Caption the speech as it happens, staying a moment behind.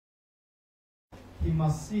he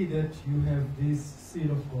must see that you have this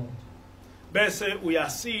seal of God. Bese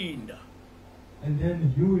uyasinda. And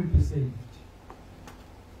then you will be saved.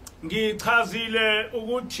 Ngichazile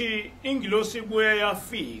ukuthi ingilosi buye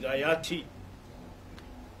yafika yathi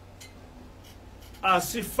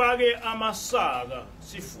asifake amasaka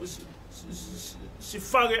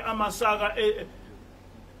sifake amasaka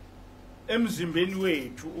emzimbeni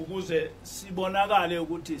wethu ukuze sibonakale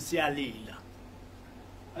ukuthi siyalila.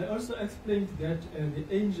 I also explained that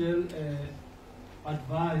the angel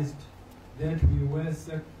advised that we wear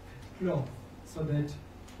sackcloth so that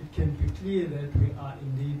it can be clear that we are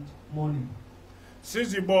indeed mourning.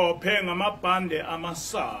 Sizibophe ngamabhande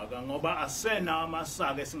amasaka ngoba asena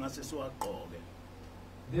amasaka esingase siwagqoke.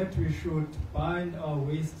 That we should bind our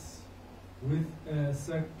waists with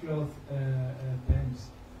sackcloth bands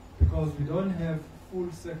because we don't have full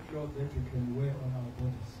sackcloth that we can wear on our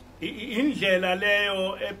bodies. Indlela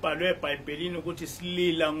leyo ebhalwe eBhayibhelini ukuthi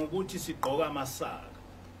silila ngokuthi sigqoka amasaka.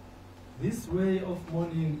 This way of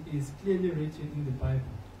mourning is clearly written in the Bible,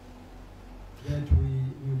 that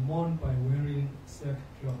we mourn by wearing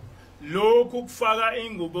sackcloth. Lokhu kufaka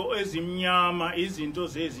ingubo ezimnyama izinto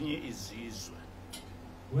zezinye izizwe.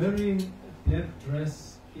 Wearing a black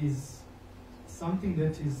dress is something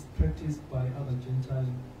that is practiced by other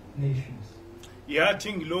Gentile nations.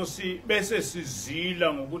 Yathi ngilosi bese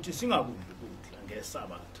sizila ngokuthi singakudli ukudla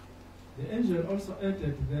ngeSabatha. The angel also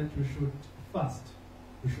added that we should fast.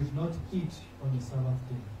 We should not eat on the Sabbath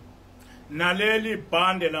day. Naleli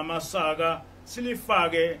bhande lamasaka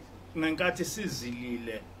silifake ngenkathi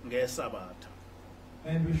sizilile ngeSabatha.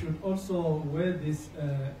 And we should also wear this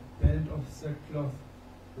band of sackcloth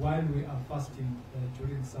while we are fasting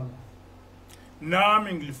during Sabbath.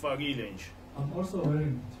 Nami ngilifakile nje. I'm also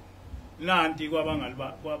wearing it. Nanti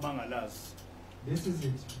kwabangalazi. This is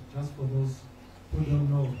it, just for those who don't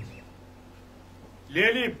know it.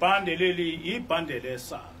 Leli bhande leli ibhande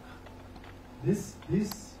lesaka. This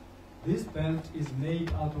belt is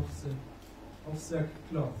made out of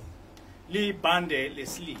sackcloth. Li bhande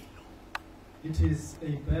lesililo. It is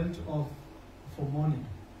a belt for mourning.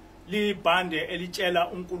 Li bhande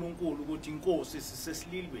elitshela uNkulunkulu ukuthi inkosi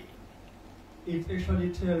sisesililweni. It actually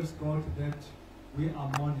tells God that we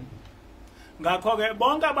are mourning. Ngakho ke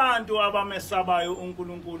bonke abantu abamesabayo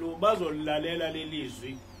uNkulunkulu bazolilalela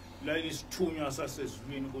lelizwi lalisithunywa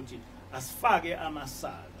sasezulwini ukuthi asifake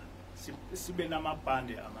amasaka sibe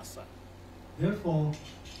namabhande amasaka. Therefore,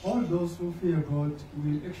 all those who fear God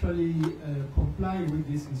will actually comply with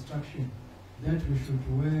this instruction that we should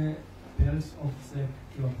wear belts of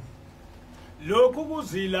sackcloth. Lokhu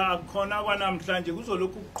kuzila akukhona kwanamhlanje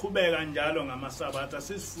kuzolokhu kuqhubeka njalo ngamasabatha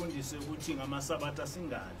sisifundise ukuthi ngamasabatha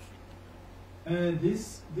singadli.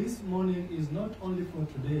 This morning is not only for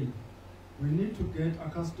today. We need to get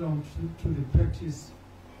accustomed to the practice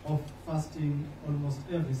of fasting almost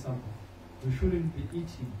every Sabbath. We shouldn't be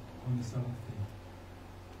eating on the Sabbath day.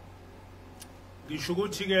 Ngisho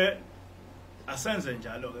ukuthi ke asenze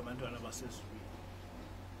njalo ke bantwana basezulwini.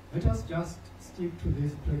 Let us just stick to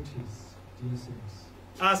this practice, dear saints.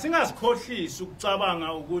 Asingasikhohlisi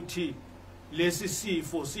ukucabanga ukuthi lesi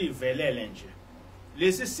sifo sivelele nje.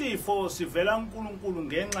 Lesi sifo sivela uNkulunkulu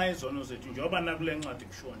ngenxa yezono zethu njengoba nakule ncwadi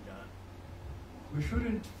kusho njalo. We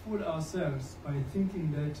shouldn't fool ourselves by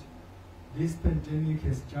thinking that this pandemic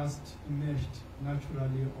has just emerged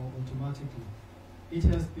naturally or automatically. It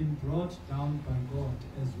has been brought down by God,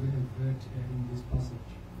 as we have read in this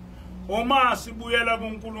passage. Uma sibuyela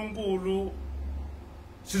kuNkulunkulu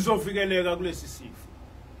sizovikeleka kulesi sifo.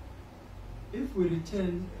 If we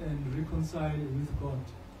return and reconcile with God,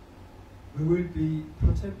 we will be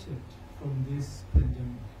protected from this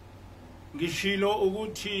pandemic. Ngishilo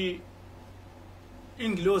ukuthi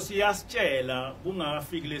ingilosi yasitshela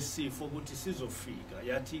kungakafiki lesifo ukuthi sizofika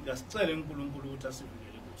yathi kasicele uNkulunkulu ukuthi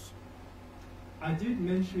asivikele kuso. I did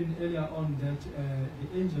mention earlier on that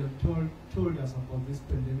the angel told us about this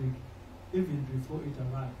pandemic even before it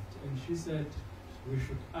arrived, and she said we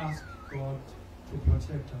should ask God to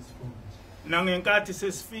protect us from it. Nangenkathi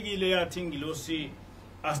sesifikile yathi ingilosi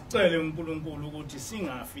asicele uNkulunkulu ukuthi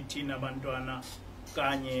singafi thina abantwana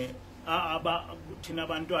kanye thina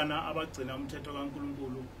abantwana abagcina umthetho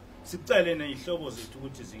kaNkulunkulu sicele nezihlobo zethu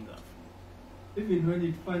ukuthi zingafi. Even when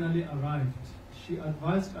it finally arrived, she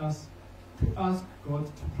advised us to ask God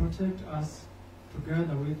to protect us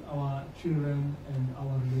together with our children and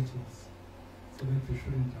our relatives, so that we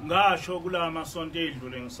shouldn't die. Ngasho kula masonto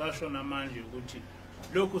edlule ngisasho namanje ukuthi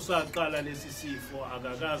lokhu saqala lesi sifo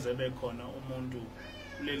akakaze bekhona umuntu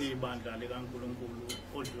kuleli bandla likaNkulunkulu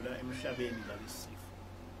odlula emhlabeni ngalesi sifo.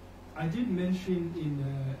 I did mention in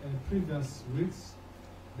previous weeks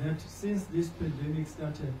that since this pandemic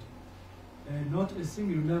started, not a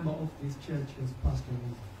single member of this church has passed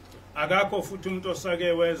away. Akakho futhi umuntu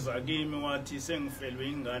osake weza kimi wathi sengifelwe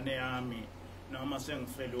ingane yami noma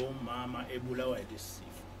sengifelwe umama ebulawa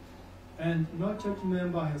yilesifo. And no church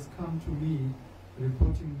member has come to me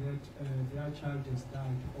reporting that their child has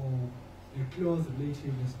died or a close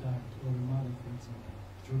relative has died or a mother, for example.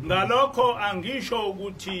 Ngalokho angisho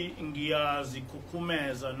ukuthi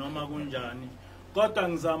ngiyazikhukhumeza noma kunjani, kodwa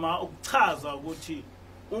ngizama ukuchaza ukuthi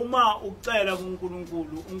uma ucela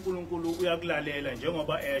kuNkulunkulu, uNkulunkulu uyakulalela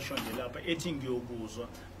njengoba esho nje lapha ethi ngiyokuzwa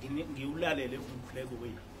ngiwulalele umkhuleko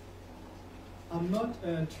wethu. I'm not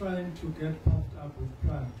trying to get puffed up with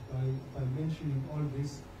pride by mentioning all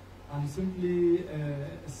this. I'm simply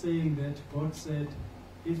saying that God said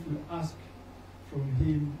if we ask from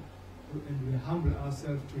Him and we humble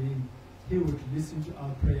ourselves to Him, He would listen to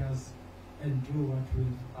our prayers and do what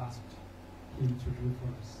we've asked Him to do for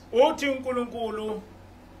us. Uthi uNkulunkulu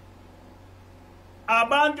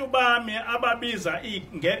abantu bami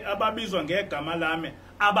ababizwa ngegama lami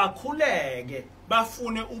abakhuleke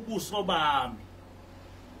bafune ubuso bami.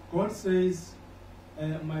 God says,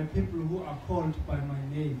 my people who are called by my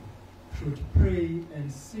name should pray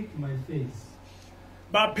and seek my face.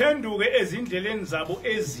 Baphenduke ezindleleni zabo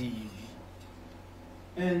ezimbi.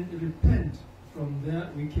 And repent from their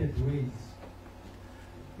wicked ways.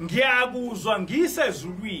 Ngiyakuzwa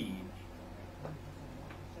ngisezulwini.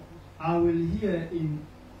 I will hear in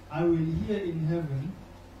heaven.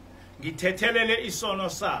 Ngithethelele isono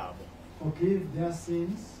sabo. Forgive their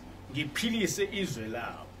sins. Ngiphilise izwe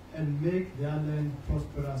labo. And make their land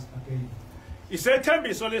prosperous again.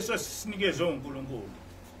 Isethembiso leso sinikezwe uNkulunkulu.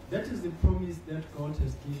 That is the promise that God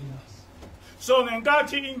has given us. So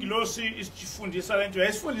ngenkathi ingilosi isifundisa lento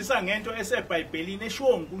yasifundisa ngento eseBhayibhelini eshiwo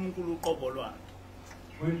uNkulunkulu uqobo lwakhe.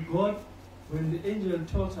 When the angel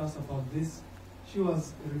taught us about this, she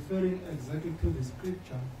was referring exactly to the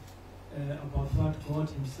scripture about what God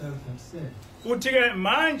Himself had said. Uthi ke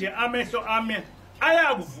manje amehlo ami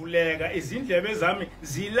ayakuvuleka izindlebe zami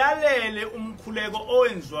zilalele umkhuleko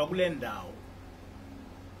owenziwa kule ndawo.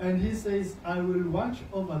 And He says, I will watch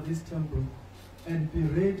over this temple and be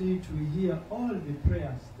ready to hear all the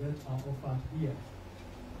prayers that are offered here.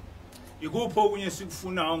 Ikupho okunye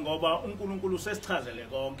sikufunayo ngoba uNkulunkulu sesichazele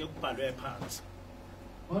konke kubhalwe phansi.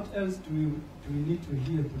 What else do we need to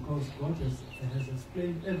hear, because God has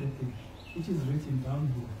explained everything which is written down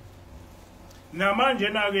here. Namanje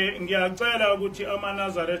nake ngiyacela ukuthi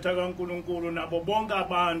amaNazaretha kaNkulunkulu nabo bonke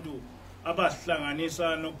abantu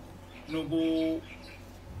abahlanganisa nokukhonza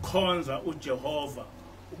uJehova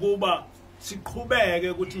ukuba siqhubeke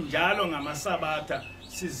ukuthi njalo ngamasabatha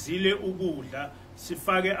sizile ukudla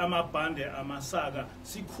sifake amabhande amasaka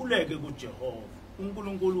sikhuleke kuJehova.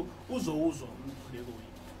 uNkulunkulu uzowuzwa umkhuleko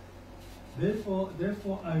wethu.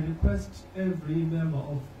 Therefore, I request every member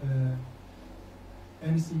of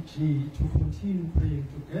NCG to continue praying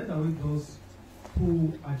together with those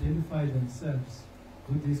who identify themselves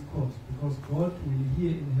with this cause, because God will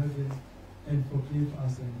hear in heaven and forgive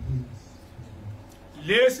us and heal us.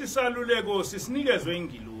 Lesi saluleko sisinikezwe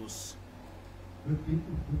ingilosi. We've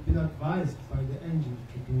been advised by the angel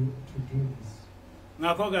to do this.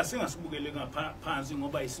 Ngakho ke singasibukele ngaphansi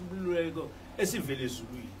ngoba isibululeko esivele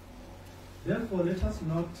ezulwini. Therefore, let us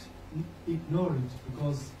not ignore it,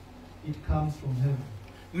 because it comes from heaven.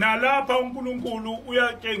 Nalapha uNkulunkulu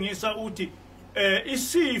uyatshengisa uthi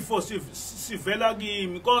isifo sivela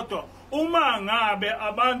kimi, kodwa uma ngabe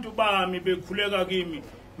abantu bami bekhuleka kimi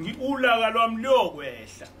ulaka lwami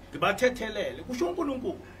lokwehla ngibathethelele kusho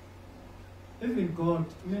uNkulunkulu. Even God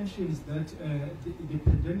mentions that the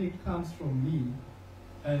pandemic comes from me,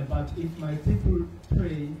 but if my people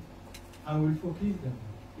pray, I will forgive them.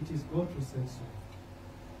 It is God who said so.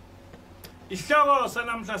 Isihloko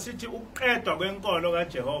sanamhla sithi ukuqedwa kwenkolo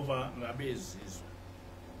kaJehova ngabezizwe.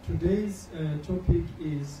 Today's topic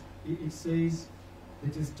is, it says, the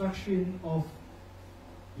destruction of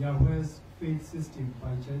Yahweh's faith system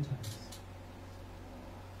by Gentiles.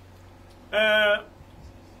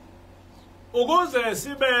 Ukuze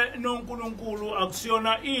sibe noNkulunkulu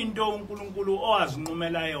akusiyona into uNkulunkulu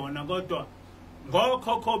owazinqumela yona, kodwa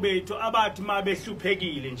ngokhokho bethu abathi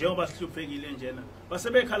mabehluphekile njengoba sihluphekile njena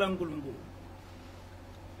basebekhala uNkulunkulu.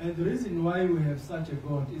 And the reason why we have such a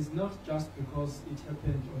God is not just because it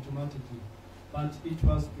happened automatically, but it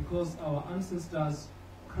was because our ancestors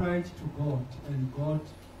cried to God, and God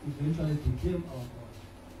eventually became our God,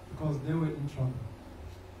 because they were in trouble.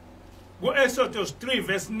 Exodus 3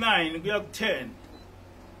 verse 9 kuya ku 10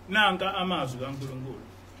 nanka amazwi kaNkulunkulu.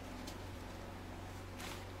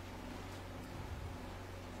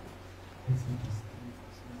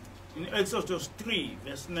 In Exodus 3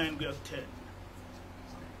 verse 9 to 10.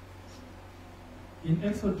 In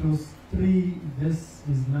Exodus 3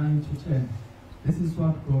 verses 9 to 10, this is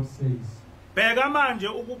what God says. Bheka manje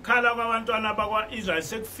ukukhala kwabantwana bakwa-Israyeli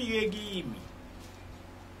sekufike kimi.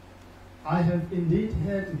 I have indeed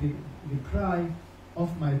heard the cry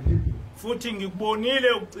of my people. Futhi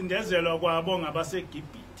ngikubonile ukucindezelwa kwabo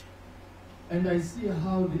ngabaseGibhithe. And I see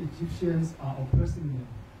how the Egyptians are oppressing them.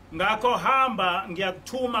 Ngakho hamba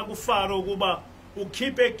ngiyakuthuma kuFaro ukuba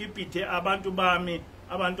ukhiphe eGibhithe abantu bami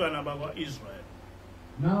abantwana bakwa-Israyeli.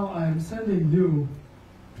 Now I am sending you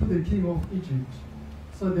to the king of Egypt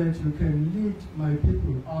so that you can lead my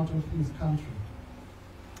people out of his country.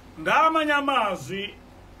 Ngamanye amazwi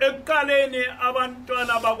ekuqaleni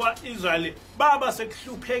abantwana bakwa-Israyeli baba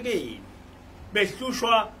sekuhluphekeni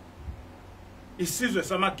behlushwa isizwe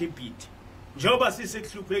samaGibhithe njengoba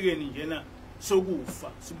sisekuhluphekeni njena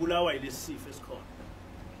sokufa sibulawa yilesifo esikhona.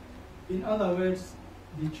 In other words,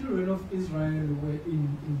 the children of Israel were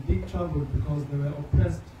in big trouble because they were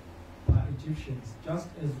oppressed by Egyptians, just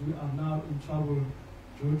as we are now in trouble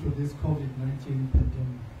due to this COVID-19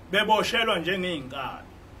 pandemic. Beboshelwa njengey'nkani.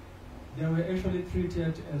 They were actually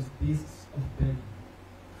treated as beasts of burden.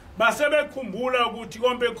 Base bekhumbula ukuthi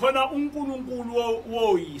konke khona uNkulunkulu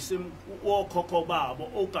woyise wokhokho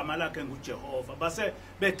babo ogama lakhe nguJehova. Base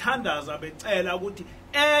bethandaza becela ukuthi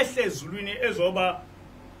ehle ezulwini ezoba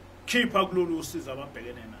khipha kulolu usizo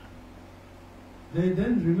ababhekene nalo. They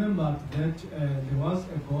then remembered that there was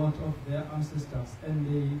a God of their ancestors, and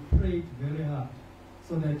they prayed very hard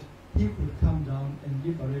so that he could come down and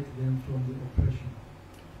liberate them from the oppression.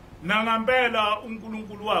 Nangambela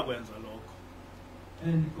uNkulunkulu wakwenza lokho.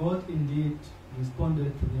 And God indeed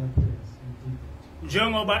responded to their prayers and did it.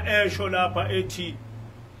 Njengoba esho lapha ethi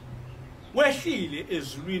wehlile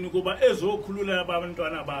ezulwini kuba ezokhulula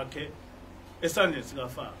abantwana bakhe esandleni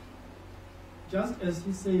sikaFaro. Just as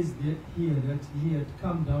he says here that he had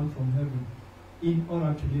come down from heaven in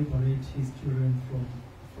order to liberate his children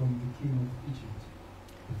from the king of Egypt.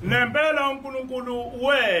 Nempela uNkulunkulu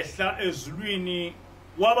wehla ezulwini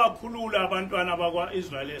wabakhulula abantwana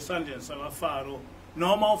bakwa-Israyeli esandleni sakaFaro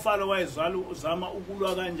noma uFaro wayezala uzama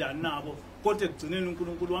ukulwa kanjani nabo kodwa ekugcineni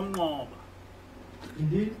uNkulunkulu wamnqoba.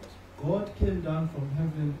 Indeed, God came down from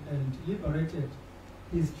heaven and liberated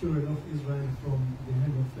his children of Israel from the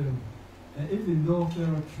hand of Pharaoh. Even though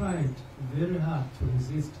Pharaoh tried very hard to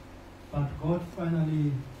resist, but God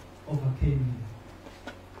finally overcame him.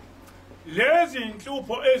 Lezi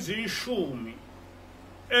inhlupho eziyishumi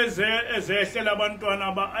ezehlela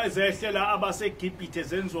abantwana ezehlela abaseGibhithe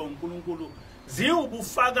zenziwa uNkulunkulu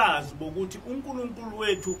ziwubufakazi bokuthi uNkulunkulu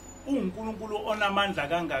wethu uNkulunkulu onamandla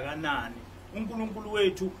kangakanani. uNkulunkulu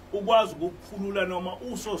wethu ukwazi ukukhulula noma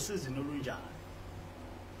usosizini olunjani.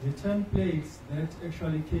 The 10 plagues that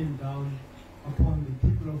actually came down upon the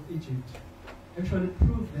people of Egypt actually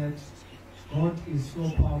prove that God is so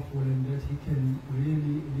powerful and that he can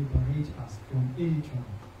really liberate us from any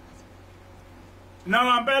trouble.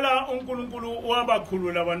 Nangambela uNkulunkulu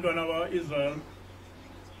wabakhulula abantwana bakwa-Israyeli.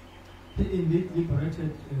 He indeed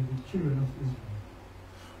liberated the children of Israel.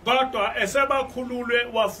 Kodwa esebakhululwe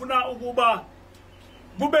wafuna ukuba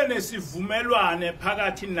kube nesivumelwane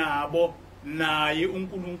phakathi nabo naye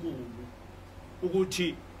uNkulunkulu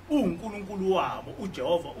ukuthi uNkulunkulu wabo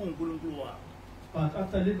uJehova uNkulunkulu wabo. But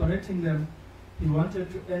after liberating them, he wanted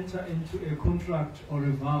to enter into a contract or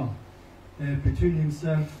a vow between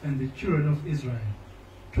himself and the children of Israel,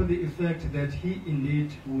 to the effect that he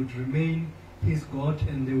indeed would remain his God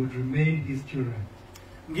and they would remain his children.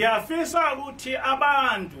 Ngiyafisa ukuthi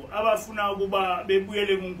abantu abafuna ukuba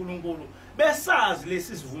bebuyele kuNkulunkulu besazi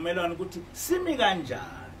lesi sivumelwano ukuthi simi kanjani.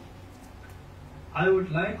 I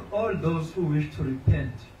would like all those who wish to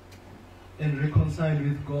repent and reconcile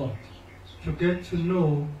with God to get to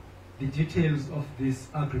know the details of this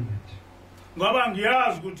agreement. Ngoba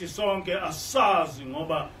ngiyazi ukuthi sonke asazi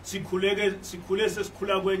ngoba sikhule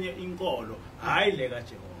sesikhula kwenye inkolo hayi le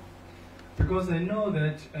kaJehova. Because I know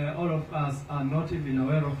that all of us are not even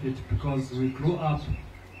aware of it because we grew up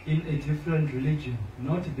in a different religion,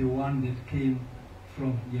 not the one that came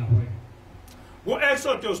from Yahweh.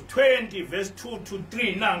 Exodus 20 verse 2 to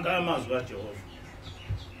 3 nanga amazwi kaJehova.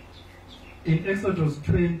 In Exodus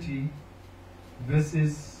 20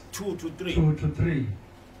 verses 2 to 3,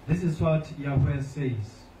 this is what Yahweh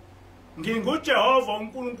says. NginguJehova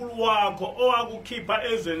uNkulunkulu wakho owakukhipha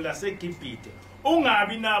ezweni laseGibhithe.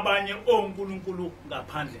 Ungabi nabanye onkulunkulu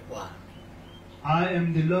ngaphandle kwami. I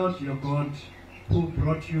am the Lord your God who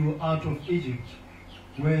brought you out of Egypt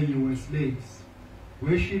where you were slaves.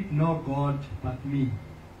 Worship no God but me.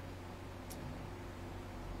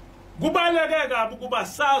 kubaleke kabi kuba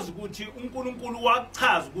sazi ukuthi uNkulunkulu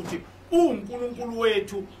wachaza ukuthi uNkulunkulu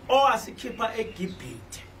wethu owasikhipha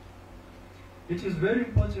eGibhithe. It is very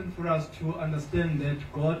important for us to understand that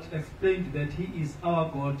God explained that He is our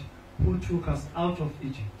God who took us out of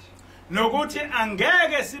Egypt. Nokuthi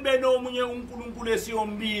angeke sibe nomunye uNkulunkulu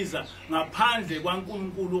esiyombiza ngaphandle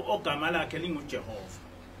kwaNkulunkulu ogama lakhe linguJehova.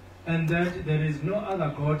 And that there is no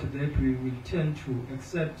other God that we will turn to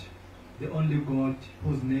except the only God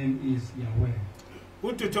whose name is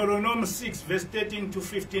Yahweh. Deuteronomy 6 verse 13 to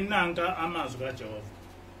 15 nanga amazwi kaJehova.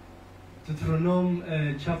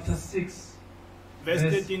 Deuteronomy chapter 6 verse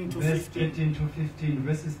 13 to 15.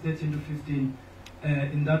 Verses 13 to 15.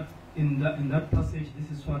 In that passage,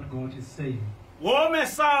 this is what God is saying.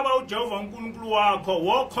 Womesaba uJehova uNkulunkulu wakho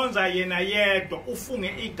wokhonza yena yedwa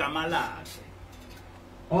ufunge igama lakhe.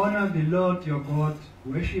 Honor the Lord your God,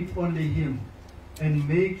 worship only Him, and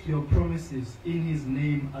make your promises in His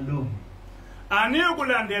name alone.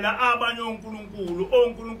 Anikulandela abanye onkulunkulu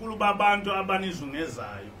onkulunkulu babantu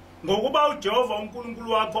abanizungezayo ngokuba uJehova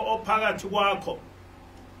uNkulunkulu wakho ophakathi kwakho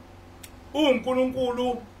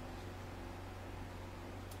uNkulunkulu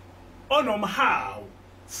onomhawu.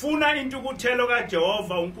 Funa intukuthelo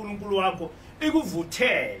kaJehova uNkulunkulu wakho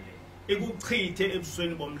ikuvuthele ikuchithe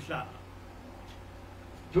ebusweni bomhlaba.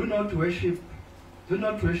 Do not worship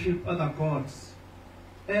other gods,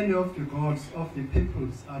 any of the gods of the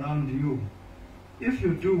peoples around you. If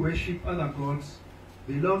you do worship other gods,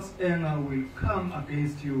 the Lord's anger will come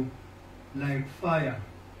against you like fire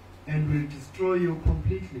and will destroy you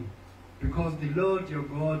completely, because the Lord your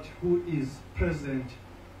God, who is present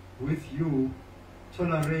with you,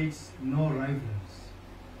 tolerates no rivals.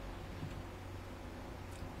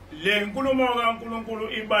 Le nkulumo kaNkulunkulu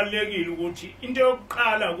ibalekile ukuthi into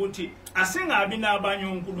yokuqala ukuthi asingabi nabanye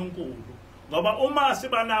uNkulunkulu ngoba uma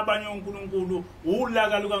siba nabanye uNkulunkulu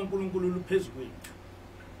ulaka lukaNkulunkulu luphezulu kwethu.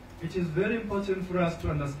 It is very important for us to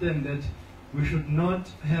understand that we should not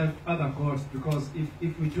have other gods, because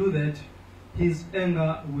if we do that, His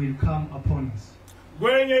anger will come upon us.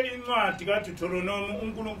 Kwenye incwadi kaDeuteronomy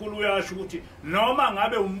uNkulunkulu uyasho ukuthi noma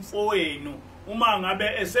ngabe umfowenu uma ngabe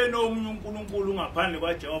esenomunye uNkulunkulu ngaphandle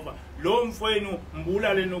kwaJehova lo mfowenu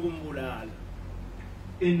mbulale nokumbulala.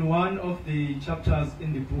 In one of the chapters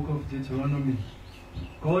in the book of Deuteronomy,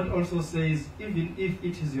 God also says, even if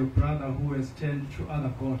it is your brother who has turned to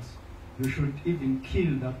other gods, you should even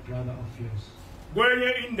kill that brother of yours.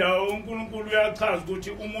 Kwenye indawo uNkulunkulu uyachaza ukuthi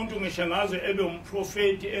umuntu ngisho ngaze ebe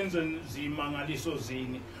umprofeti enze izimangaliso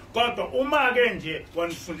zini, kodwa uma ke nje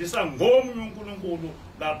wanifundisa ngomunye uNkulunkulu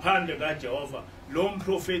ngaphandle kaJehova lo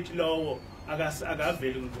mprofeti lowo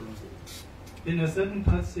akaveli uNkulunkulu. In a certain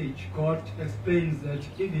passage, God explains that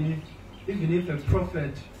even if a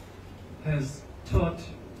prophet has taught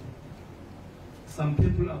some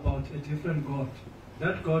people about a different God,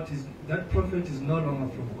 that prophet is no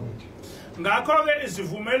longer from God. Ngakho ke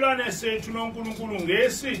isivumelwano sethu noNkulunkulu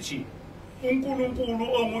ngesithi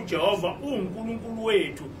uNkulunkulu onguJehova uNkulunkulu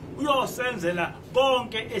wethu uyosenzela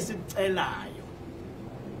konke esicelayo.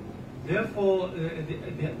 Therefore,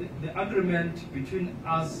 the agreement between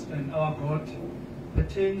us and our God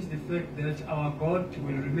pertains the fact that our God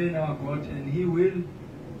will remain our God and He will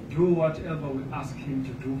do whatever we ask Him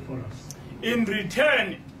to do for us. In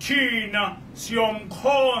return, thina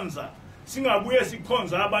siyomkhonza singabuye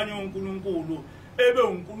sikhonza abanye uNkulunkulu ebe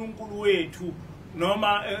uNkulunkulu wethu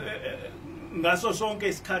noma ngaso sonke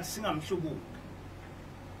isikhathi singamhlubuki.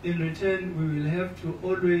 In return, we will have to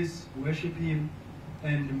always worship Him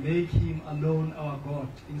and make Him alone our God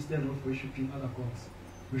instead of worshiping other gods.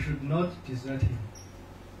 We should not desert Him.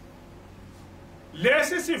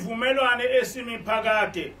 Lesi sivumelwano esimi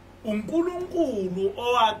phakade uNkulunkulu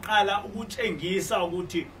owaqala ukutshengisa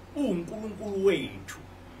ukuthi uNkulunkulu wethu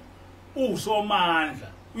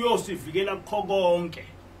usomandla uyosivikela kukho konke.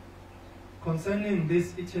 Concerning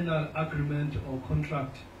this eternal agreement or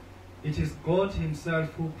contract, it is God Himself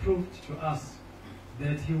who proved to us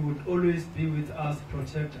that He would always be with us,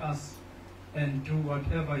 protect us, and do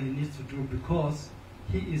whatever He needs to do, because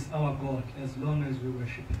He is our God as long as we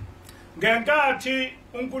worship Him. Ngenkathi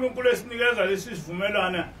uNkulunkulu esinikeza lesi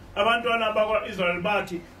sivumelwano abantwana bakwaIsrael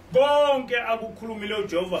bathi konke akukhulumile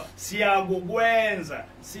uJehova siyakukwenza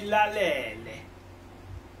silalele.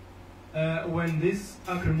 When this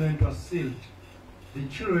agreement was sealed, the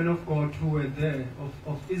children of God who were there,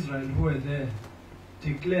 of Israel who were there,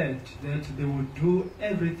 declared that they would do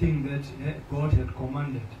everything that God had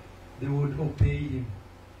commanded. They would obey Him.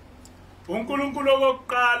 uNkulunkulu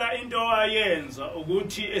okokuqala into ayenza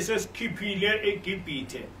ukuthi esesikhiphile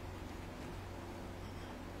eGibhithe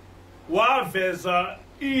waveza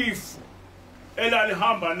ifu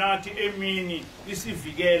elalihamba nathi emini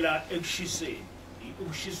lisivikela ekushiseni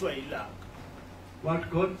ukushiswa ilanga. What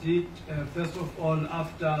God did, first of all,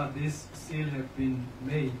 after this seal had been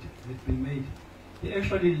made, He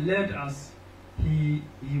actually led us. He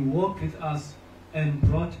walked with us and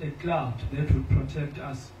brought a cloud that would protect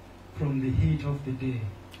us from the heat of the day.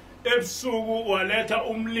 Ebusuku waletha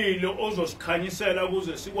umlilo ozosikhanyisela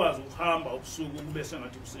ukuze sikwazi ukuhamba ubusuku kube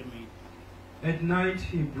sengathi kusemini. At night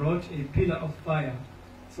He brought a pillar of fire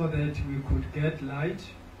so that we could get light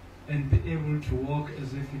and be able to walk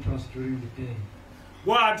as if it was during the day.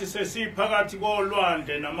 Kwathi sesiphakathi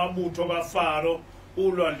kolwandle namabutho kaFaro,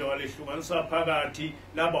 ulwandle walehlukanisa phakathi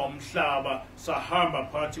laba umhlaba, sahamba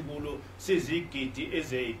phakathi kulo sizigidi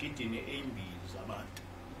ezeyigidini ezimbili zabantu.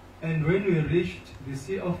 And when we reached the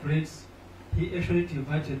Sea of Reeds, He actually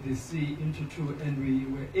divided the sea into two, and we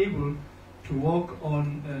were able to walk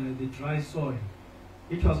on the dry soil.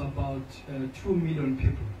 It was about 2 million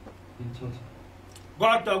people in total.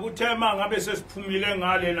 Kodwa kuthe mangabe sesiphumile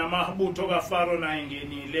ngale namabutho kaFaro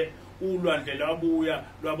nayingenile, ulwandle lwabuya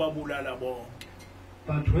lwababulala bonke.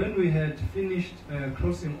 But when we had finished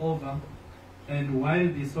crossing over, and while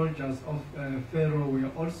the soldiers of Pharaoh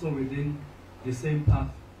were also within the same path,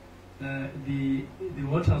 the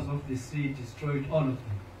waters of the sea destroyed all of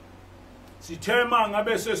them. Sithema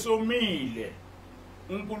ngabe sesomile,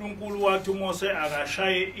 uNkulunkulu wathi uMose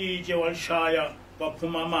akashaye itshe walishaya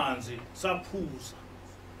kwaphuma amanzi saphuza.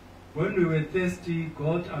 When we were thirsty,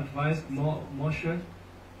 God advised Moshe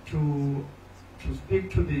to speak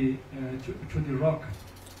to the rock,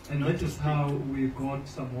 and that is how we got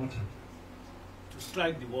some water. To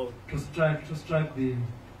strike the wall. To strike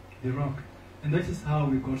the rock, and that is how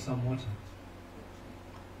we got some water.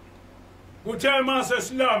 Kuthe mase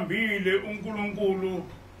silambile uNkulunkulu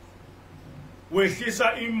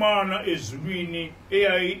wehlisa imana ezulwini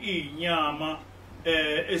eyayinyama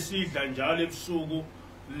esidla njalo ebusuku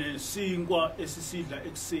nesinkwa esisidla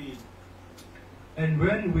ekuseni. And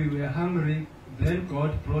when we were hungry, then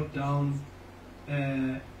God brought down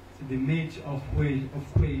the meat of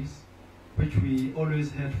quails, which we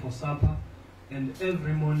always had for supper, and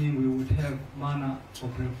every morning we would have manna for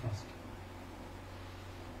breakfast.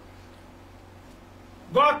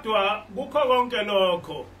 Kodwa kukho konke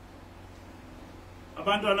lokho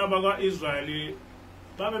abantwana bakwaIsrayeli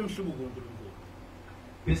babemhlubuka uNkulunkulu.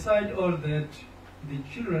 Beside all that, the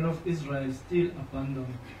children of Israel still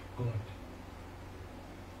abandoned God.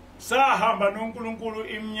 Sahamba noNkulunkulu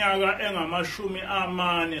iminyaka engamashumi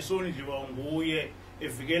amane sondliwa nguye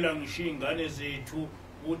evikela ngisho ingane zethu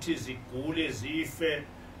ukuthi zigule zife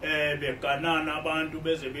beganana abantu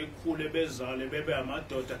beze bekhule bezale bebe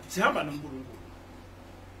amadoda sihamba noNkulunkulu.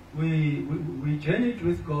 We journeyed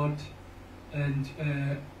with God, and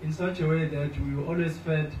in such a way that we were always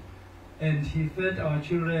fed, and He fed our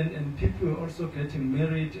children, and people were also getting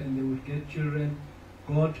married and they would get children.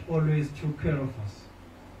 God always took care of us.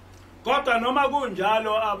 Kodwa noma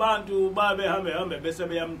kunjalo abantu babehambe bese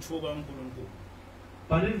beyamthuka uNkulunkulu.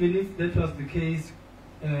 But even if that was the case,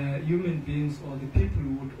 human beings or the people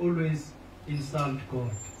would always insult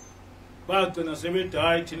God. Bagcina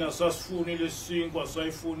sebedayi thina sasifuna lesinkwa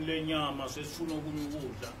sayifuna lenyama sesifuna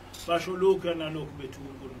ukudla basho lokho nalokho bethu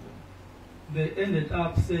uNkulunkulu. They ended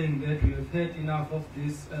up saying that we have had enough of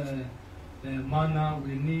this manna,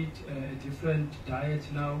 we need a different diet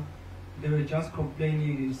now. They were just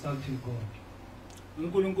complaining, insulting God.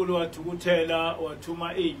 uNkulunkulu wathukuthela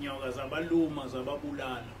wathuma inyoka zabaluma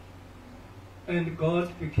zababulala. And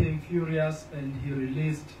God became furious, and He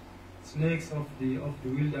released snakes of the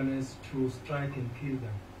wilderness to strike and kill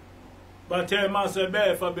them. Bathe mase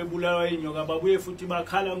befa bebulawa inyoka babuye futhi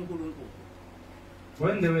bakhala uNkulunkulu.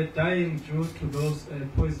 When they were dying due to those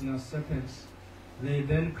poisonous serpents, they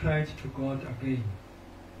then cried to God again.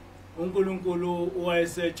 uNkulunkulu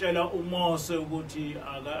wayesetshela uMose ukuthi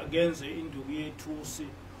akenze induku yethusi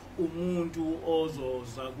umuntu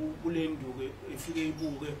ozoza kule nduku efike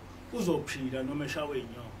ibuke uzophila noma eshawe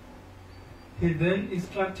inyoka. He then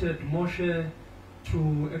instructed Moshe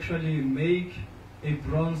to actually make a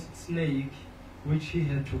bronze snake, which he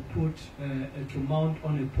had to put to mount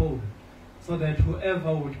on a pole, so that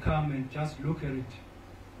whoever would come and just look at it,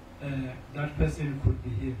 that person could be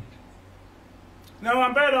healed.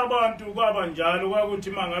 Nawampela abantu kwaba njalo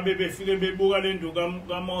kwakuthi mangabe befike bebuka le nduku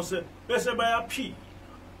kaMose bese bayaphila.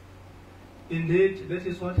 Indeed, that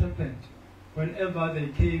is what happened. Whenever they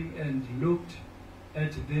came and looked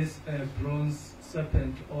at this bronze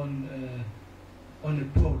serpent on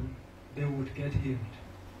a pole, they would get healed.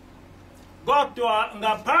 Kodwa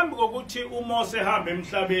ngaphambi kokuthi uMose hambe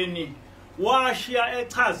emhlabeni washiya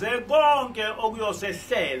echaze konke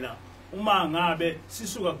okuyosehlela uma ngabe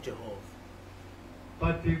sisuka kuJehova.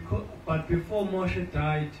 But before Moshe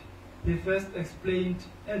died, he first explained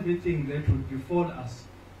everything that would befall us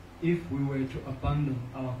if we were to abandon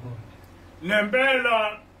our God.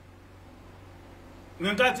 Nempela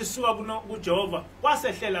ngenkathi sisuka kuJehova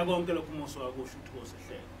wasehlela konke lokhu uMose wakusho ukuthi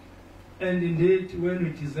kosehlela. And indeed, when we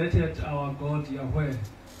deserted our God Yahweh,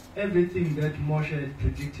 everything that Moshe had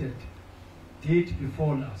predicted did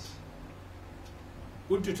befall us.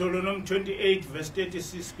 Deuteronomy 28 verse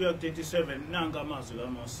 36 to 37 nanga amazwi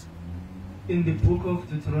kaMose. In the book of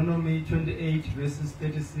Deuteronomy 28 verses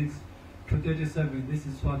 36 to 37, this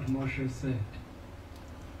is what Moshe said.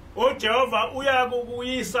 Jehova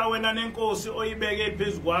uyakukuyisa wena nenkosi oyibeke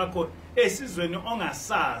phezu kwakho esizweni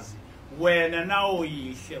ongasazi wena nawo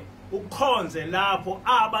yihle ukhonze lapho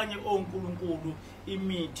abanye onkulunkulu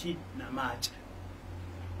imithi namatshe.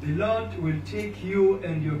 The Lord will take you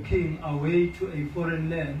and your king away to a foreign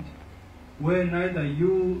land where neither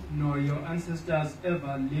you nor your ancestors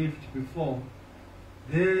ever lived before.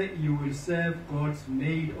 There you will serve gods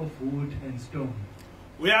made of wood and stone.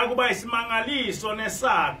 Uyakuba isimangaliso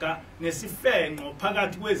nesaga nesifenqo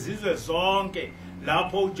phakathi kwezizwe zonke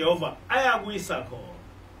lapho uJehova ayakuyisa khona.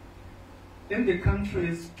 In the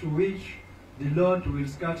countries to which the Lord will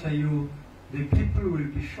scatter you, the people will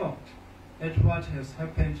be shocked at what has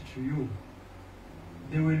happened to you.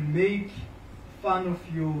 They will make fun of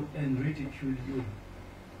you and ridicule you.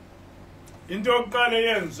 Into yokuqala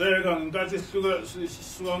eyenzeka ngenkathi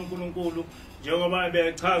sisuka uNkulunkulu njengoba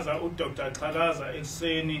bechaza uDr. Xhakaza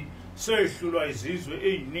ekseni sehlulwa izizwe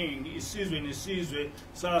eziningi isizwe nesizwe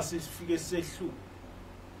sasifike sehlu.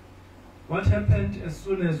 What happened as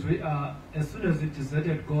soon as we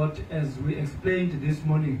deserted God, as we explained this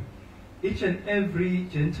morning, each and every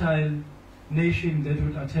Gentile nation that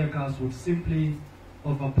would attack us would simply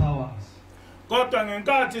overpower us. Kodwa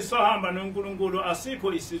ngenkathi sahamba noNkulunkulu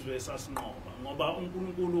asikho isizwe esasinqoba ngoba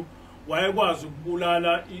uNkulunkulu wayekwazi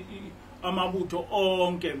ukubulala amabutho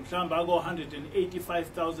onke mhlamba ko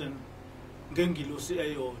 185,000 ngengilosi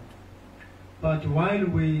eyodwa. But while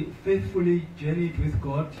we faithfully journeyed with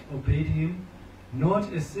God, obeyed Him,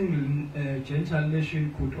 not a single Gentile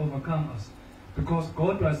nation could overcome us, because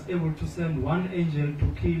God was able to send one angel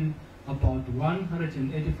to kill about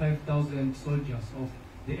 185,000 soldiers of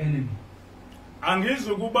the enemy.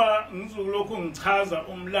 Angizukuba ngizokulokhu ngichaza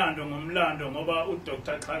umlando ngomlando ngoba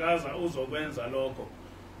uDr. Xhakaza uzokwenza lokho.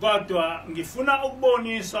 Kodwa ngifuna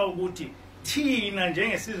ukubonisa ukuthi thina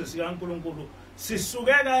njengesizwe sikaNkulunkulu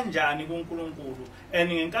sisuke kanjani kuNkulunkulu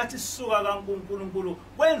and ngenkathi sisuka kaNkulunkulu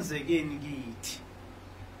kwenzekeni kithi.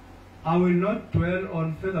 I will not dwell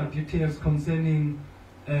on further details concerning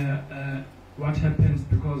what happens,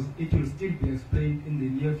 because it will still be explained in the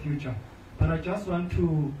near future. But I just want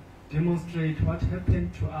to demonstrate what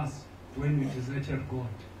happened to us when we deserted God.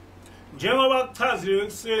 Njengoba kuchaziwe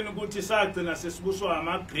ekseni ukuthi sagcina sesibuswa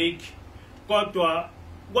amaGreek kodwa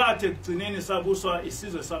kwathi ekugcineni sabuswa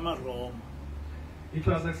isizwe samaRoma. It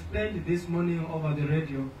was explained this morning over the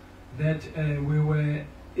radio that we were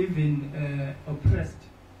even oppressed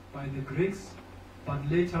by the Greeks,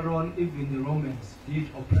 but later on even the Romans did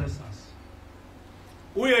oppress us.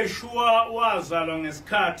 UYeshua wazalwa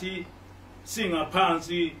ngesikhathi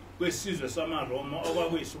singaphansi kwesizwe samaRoma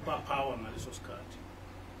okwakuyi superpower ngaleso sikhathi.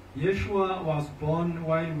 Yeshua was born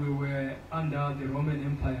while we were under the Roman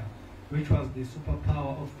Empire, which was the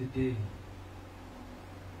superpower of the day.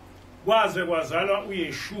 Kwaze kwazalwa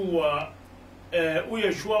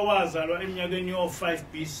uYeshua wazalwa eminyakeni yo5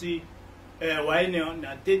 BC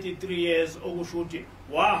wayena 33 years okusho ukuthi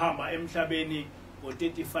wahamba emhlabeni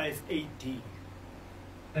ngo35 AD.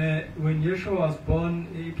 When Yeshua was born,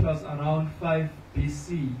 it was around 5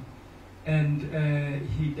 BC, and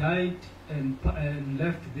he died and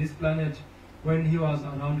left this planet when he was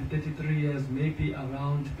around 33 years, maybe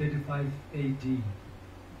around 35 AD.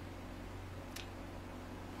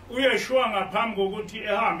 UYeshua ngaphambi kokuthi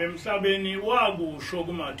ehambe emhlabeni wakusho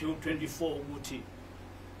kuMathewu 24 ukuthi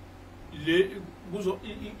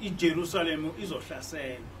iJerusalem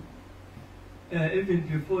izohlaselwa. Even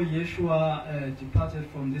before Yeshua departed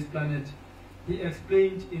from this planet, he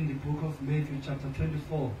explained in the book of Matthew chapter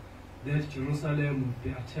 24 that Jerusalem would be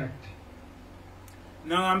attacked.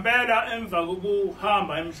 Nangempela emva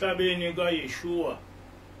kokuhamba emhlabeni kaYeshua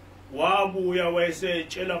wabuya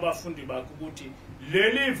wayesetshela abafundi bakhe ukuthi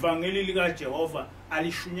leli ivangeli likaJehova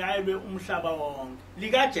alishunyayelwe umhlaba wonke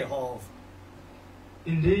likaJehova.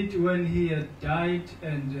 Indeed, when he had died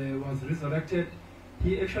and was resurrected,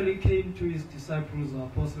 he actually came to his disciples, or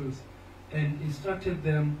apostles, and instructed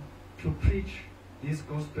them to preach this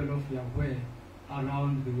gospel of Yahweh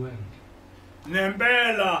around the world.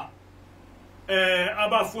 Nempela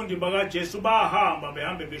abafundi bakaJesu bahamba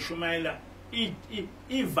behambe beshumayela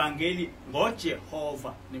ivangeli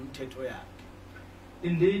ngoJehova nemithetho yakhe.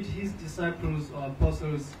 Indeed, his disciples or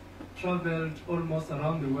apostles traveled almost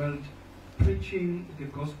around the world preaching the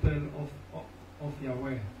gospel of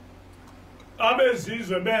Yahweh.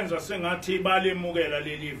 Ngabezizwe benza sengathi balemukela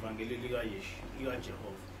leli ivangeli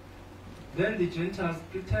likaJehova. Then the Gentiles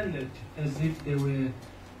pretended as if they were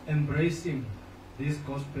embracing this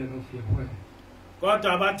gospel of Yahweh.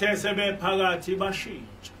 Kodwa bathe sebephakathi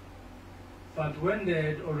bashintsha. But when they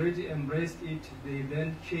had already embraced it, they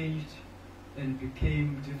then changed and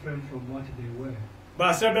became different from what they were.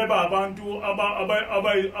 Basebeba abantu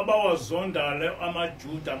abawazondala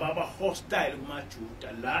amaJuda baba hostile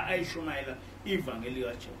kumaJuda la ayishumayela ivangeli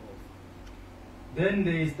kaJehova. Then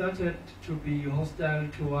they started to be hostile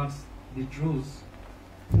towards the Jews,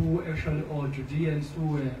 who actually, or Judeans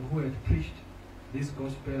who had preached this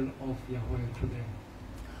gospel of Yahweh to them.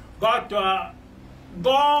 Kodwa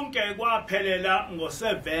konke kwaphelela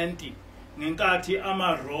ngo-70 ngenkathi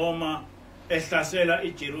amaRoma ehlasela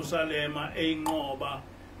iJerusalema eyinqoba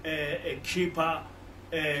ekhipha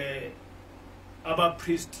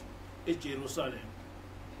abapriest eJerusalem.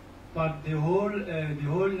 But the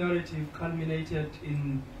whole narrative culminated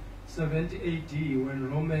in 70 AD when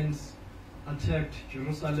Romans attacked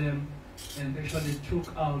Jerusalem and actually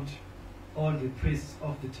took out all the priests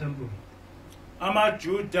of the temple.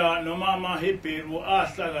 AmaJuda noma amaHebheru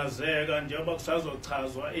ahlakazeka njengoba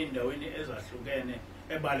kusazochazwa endaweni ezahlukene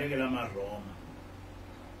ebalekela amaRoma.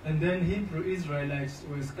 And then Hebrew Israelites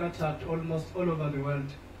were scattered almost all over the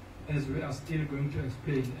world, as we are still going to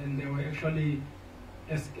explain, and they were actually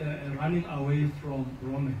running away from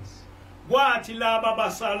Romans. Kwathi laba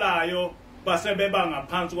basalayo basebeba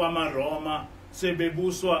ngaphansi kwamaRoma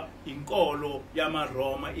sebebuswa inkolo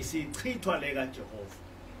yamaRoma isichithwa leka Jehova.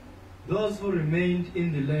 Those who remained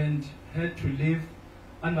in the land had to live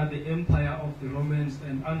under the empire of the Romans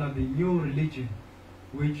and under the new religion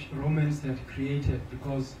which Romans had created,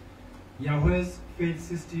 because Yahweh's faith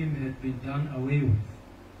system had been done away with.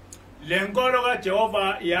 Lenkolo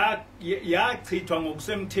kaJehova yachithwa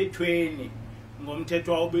ngokusemthethweni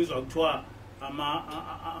ngomthetho obizwa kuthiwa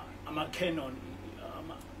ama-canon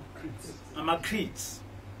ama-creeds.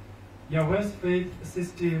 Yahweh's faith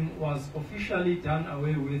system was officially done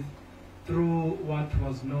away with through what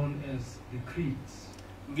was known as the creeds.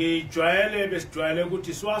 Besijwayele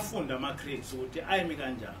ukuthi siwafunda ama-creeds ukuthi ayimi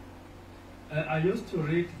kanjani. I used to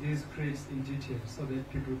read these creeds in detail so that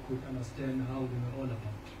people could understand how they were all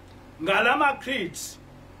about. Ngalama creeds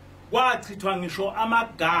kwachithwa ngisho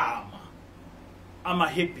amagama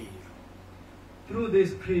amaHebheru. Through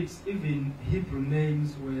these creeds, even Hebrew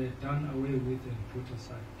names were done away with and put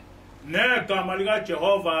aside. Negama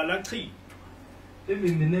likaJehova lachithwa.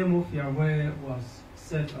 Even the name of Yahweh was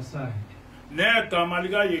set aside. Negama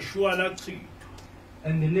likaYeshua lachithwa.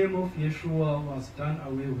 And the name of Yeshua was done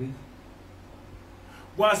away with.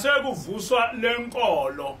 Kwase kuvuswa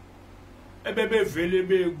lenkolo ebebevele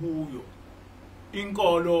bekuyo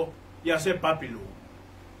inkolo yaseBabylon.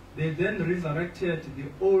 They then resurrected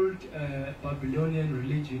the old Babylonian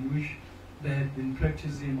religion which they had been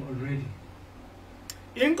practicing already.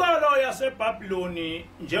 Inkolo yaseBabylon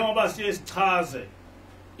njengoba siyesichaze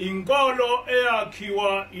inkolo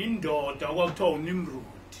eyakhiwa indoda kwakuthiwa uNimrod.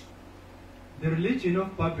 The religion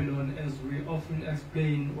of Babylon, as we often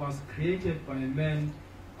explain, was created by a man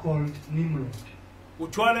called Nimrod.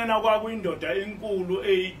 Uthwalena kwakuyindoda enkulu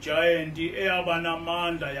eyigiant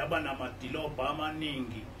eyabanamandla yabanamadilobha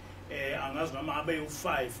amaningi angazi noma abe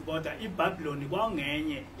u5 kodwa iBabylon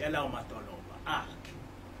kwangenye yalawo madolobha akhe.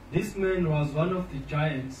 This man was one of the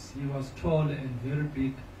giants. He was tall and very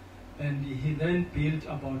big, and he then built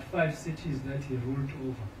about 5 cities that he ruled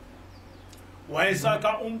over.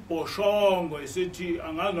 Wayesakha umbhoshongo esithi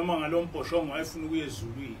angazi noma ngalombhoshongo wayefuna ukuya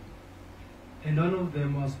ezulwini. And one of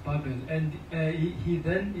them was Babel. And he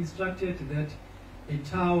then instructed that a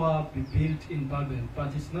tower be built in Babel,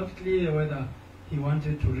 but it's not clear whether he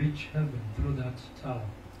wanted to reach heaven through that tower.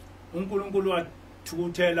 uNkulunkulu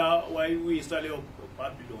wathukuthela wayuyisa leyo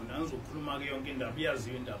Babylon angizokhuluma ke yonke indaba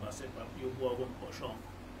iyaziwa indaba yokuwa kombhoshongo.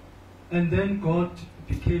 And then God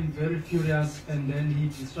became very furious, and then he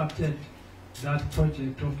disrupted that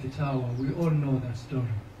project of the tower. We all know that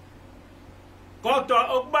story.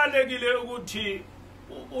 Kodwa okubalekile ukuthi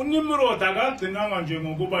uNimrod akagcinanga nje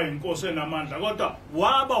ngokuba inkosi enamandla kodwa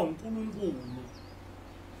waba uNkulunkulu.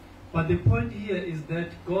 But the point here is that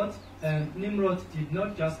God and Nimrod did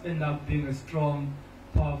not just end up being a strong,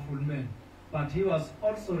 powerful man, but he was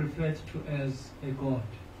also referred to as a god.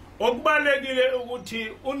 okubalekile ukuthi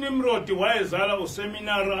uNimrod wayezala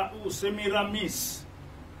uSemiramis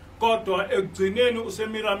kodwa ekugcineni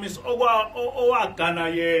uSemiramis owagana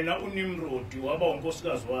yena uNimrod waba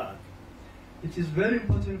unkosikazi wakhe. It is very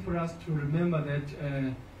important for us to remember that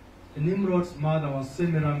Nimrod's mother was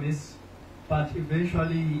Semiramis, but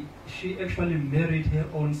eventually she actually married her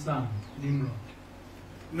own son, Nimrod.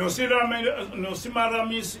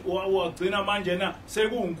 noSemiramis wagcina manje na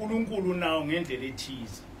sekuunkulunkulu nawo ngendlela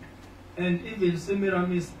ethize. And even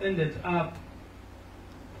Semiramis ended up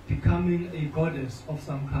becoming a goddess of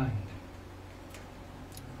some kind.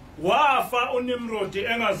 Wafa uNimrod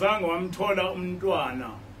engazange wamthola umntwana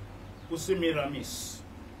uSemiramis.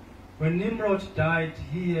 When Nimrod died,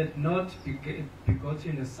 he had not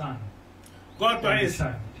begotten a son.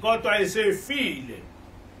 Kodwa esefile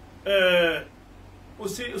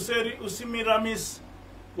uSemiramis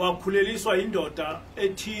wakhuleliswa indoda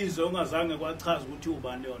ethize ongazange kwachaza ukuthi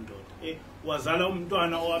ubani leyo ndoda. Wazala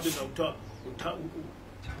umntwana owabizwa kuthiwa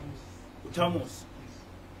uThamuzi.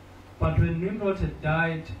 But when Nimrod had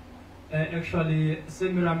died, actually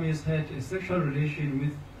Semiramis had a sexual relation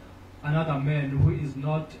with another man who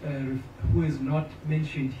is not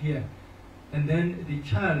mentioned here, and then the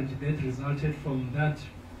child that resulted from that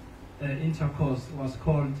intercourse was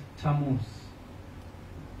called Tammuz.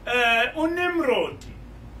 uNimrod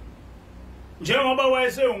njengoba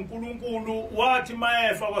wayese uNkulunkulu wathi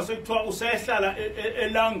mayefa kwasekuthiwa usehlala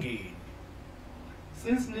elangeni.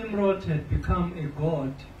 Since Nimrod had become a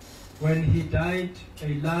god, when he died, a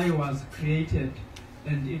lie was created,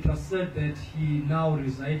 and it was said that he now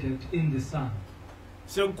resided in the sun.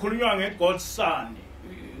 Sekukhulunywa ngeGod's son,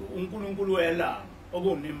 uNkulunkulu welanga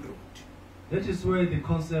okuNimrod. That is where the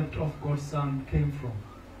concept of God's son came from.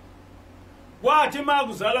 Kwathi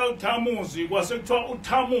makuzala uThamuzi kwasekuthiwa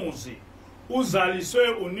uThamuzi uzaliswe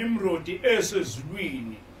uNimrod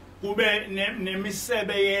esezulwini kube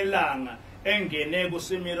nemisebe yelanga engene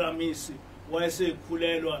kuSemiramis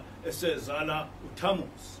wayesekhulelwa esezala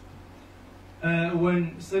uThamuzi.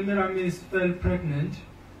 When Semiramis fell pregnant,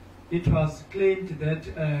 it was claimed that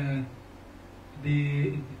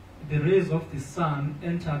the rays of the sun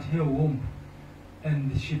entered her womb,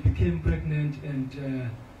 and she became pregnant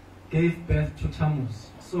and gave birth to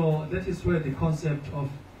Tammuz. So that is where the concept of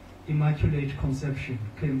immaculate conception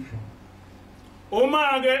came from.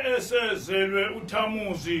 Uma-ke esezelwe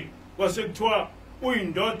uThamuzi kwasekuthiwa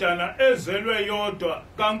uyindodana ezelwe yodwa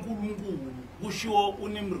kaNkulunkulu kushiwo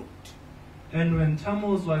uNimrod. And when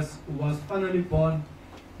Tammuz was finally born,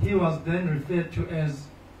 he was then referred to as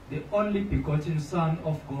the only begotten son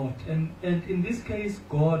of God. And in this case,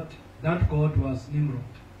 that God was Nimrod.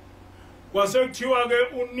 Kwasekuthiwa-ke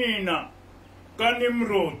unina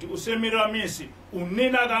kaNimrod uSemiramis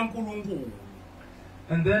unina kaNkulunkulu.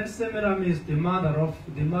 And then Semiramis, the mother of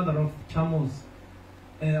Tammuz,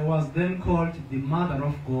 was then called the mother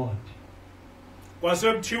of God.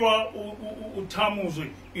 Kwasekuthiwa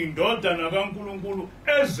uThamuzi indodana kaNkulunkulu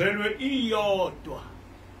ezelwe iyodwa.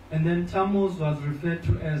 And then Tammuz was referred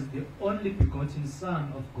to as the only begotten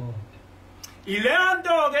son of God.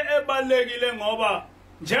 Ilento-ke ebalekile ngoba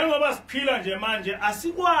njengoba siphila nje manje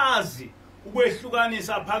asikwazi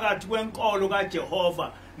ukwehlukanisa phakathi kwenkolo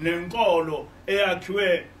kaJehova nenkolo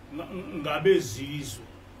eyakhiwe ngabezizwe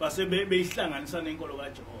base beyihlanganisa nenkolo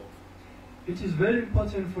kaJehova. It is very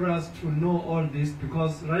important for us to know all this,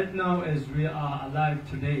 because right now as we are alive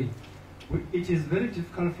today, it is very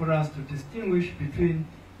difficult for us to distinguish between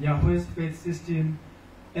Yahweh's faith system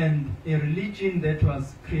and a religion that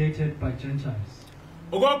was created by Gentiles.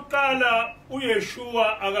 Okokuqala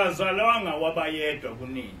uYeshua akazalwanga wabayedwa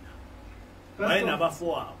kunina.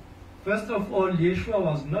 Wayinabafowabo. First of all, Yeshua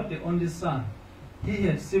was not the only son. He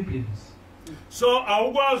had siblings. So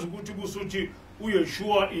awukwazi ukuthi kusuthi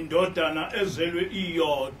uYeshua indodana ezelwe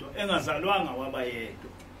iyodwa engazalwanga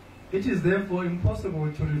wabayedwa. It is therefore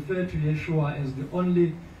impossible to refer to Yeshua as the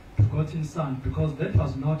only begotten son, because that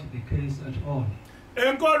was not the case at all.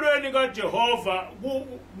 Enkolweni kaJehova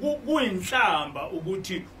kuyinhlamba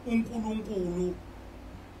ukuthi uNkulunkulu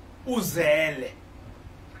uzele.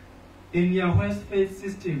 In Yahweh's faith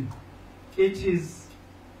system, it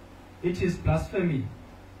is blasphemy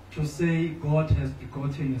to say God has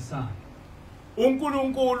begotten a son.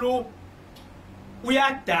 uNkulunkulu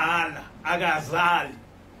uyadala akazali.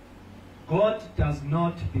 God does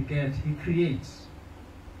not beget, he creates.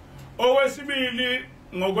 Okwesibili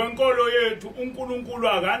ngokwenkolo yethu uNkulunkulu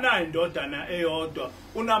akanayo indodana eyodwa,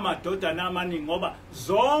 unamadodana amaningi ngoba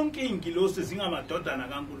zonke ingilosi zingamadodana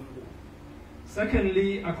kaNkulunkulu.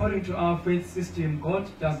 Secondly, according to our faith system, God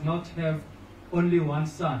does not have only one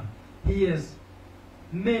son. He has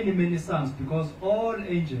many sons, because all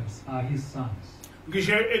angels are his sons.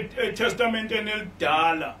 Ngisho eTestamenteni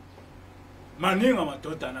elidala maningi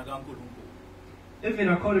amadodana kaNkulunkulu. Even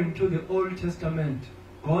according to the Old Testament,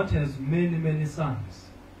 God has many sons.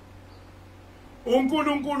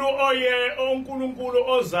 uNkulunkulu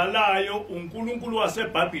ozalayo uNkulunkulu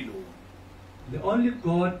waseBhabhiloni. The only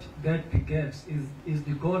God that begets is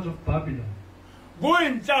the God of Babylon.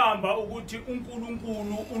 Kuyinhlamba ukuthi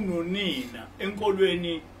uNkulunkulu unonina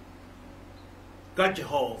enkolweni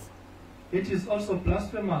kaJehova. It is also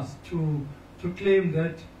blasphemous to claim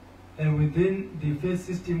that within the faith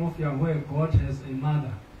system of Yahweh, God has a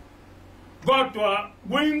mother. Kodwa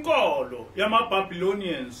kwinkolo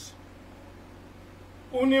yamaBabylonians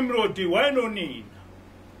uNimrodi wayenonina.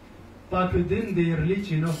 But within the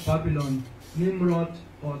religion of Babylon, Nimrod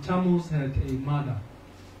or Tammuz had a mother.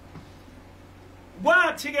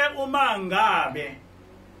 Kwathi ke uma ngabe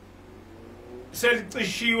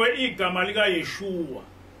selicishiwe igama lika Yeshua,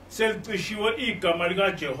 selicishiwe igama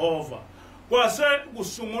lika Jehova, kwase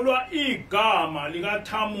kusungulwa igama lika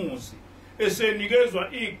Tammuz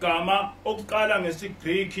esenikezwa igama okuqala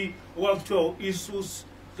ngesiGreek okwakuthiwa Isus,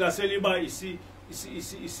 laseliba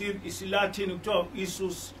isiLatin kuthiwa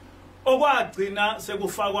Isus, okwagcina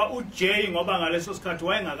sekufakwa uJ ngoba ngaleso sikhathi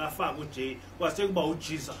wayengakafaka uJ, kwase kuba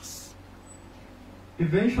uJesus.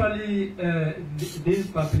 Eventually, these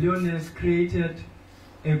Babylonians created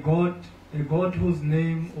a god whose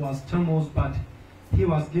name was Tammuz, but he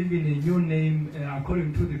was given a new name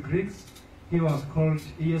according to the Greeks. He was called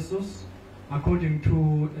Jesus. According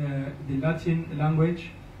to the Latin language,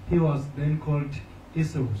 he was then called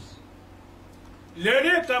Isus.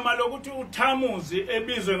 Leli gama lokuthi uThamuzi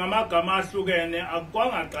ebizwe ngamagama ahlukene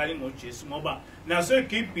akwangaqali ngoJesu ngoba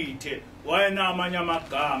naseGibhithe wayenamanye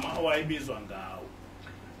amagama awayebizwa ngawo.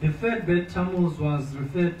 The fact that Tammuz was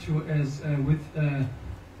referred to as with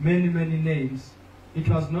many names, it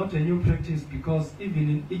was not a new practice, because even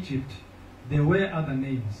in Egypt there were other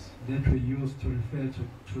names that were used to refer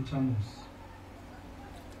to Tammuz.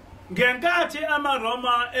 Ngenkathi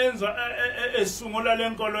amaRoma enza esungula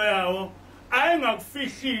lenkolo yawo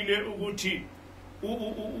ayengakufihlile ukuthi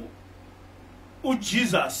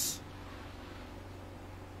uJesus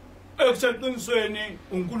ekuseqinisweni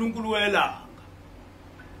uNkulunkulu welanga.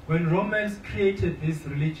 When Romans created this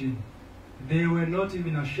religion, they were not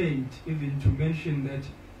even ashamed even to mention that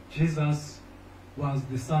Jesus was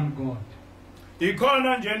the Son God.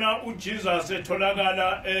 Ikhona njena uJesus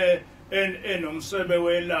etholakala enomsebe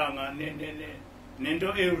welanga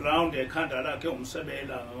nento around ekhanda lakhe umsebe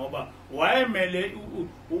welanga ngoba wayemele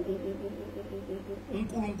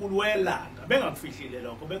uNkulunkulu welanga bengakufihlile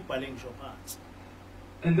lokho bekubhale ngisho phansi.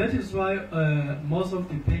 And that is why most of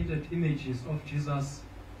the painted images of Jesus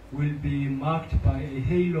will be marked by a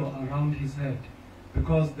halo around his head,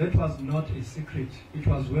 because that was not a secret. It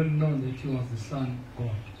was well known that he was the Son God.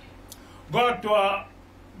 Kodwa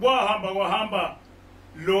kwahamba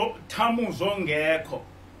lo Tammuz ongekho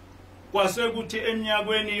kwase kuthi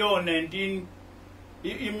eminyakweni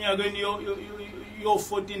iminyakweni yo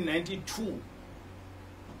 1492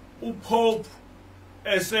 uPope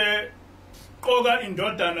eseqoka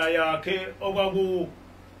indodana yakhe okwaku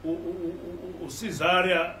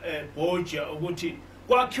uCaesarea Borgia ukuthi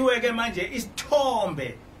kwakhiweke manje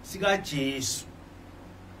isithombe sika Jesu.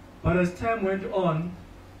 But as time went on,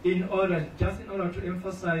 in order to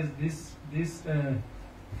emphasize this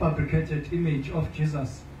fabricated image of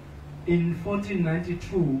Jesus, in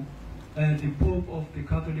 1492 the Pope of the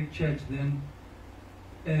Catholic Church then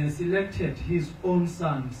selected his own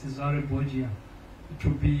son Caesarea Borgia to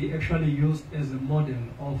be actually used as a model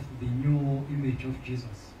of the new image of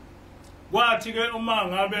Jesus. Kwathi ke uma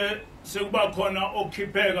ngabe sekuba khona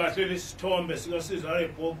okhiphe kahle lesithombe sika Caesarea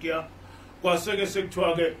Borgia kwaseke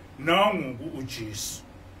sekuthiwa ke nangu uJesu.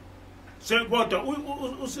 Sekodwa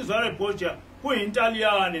uCaesarea Borgia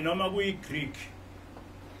kuyintaliyane noma kuyiGreek.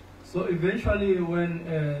 So eventually when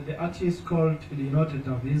the artist called Leonardo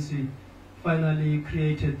da Vinci finally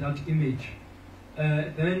created that image,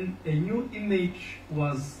 then a new image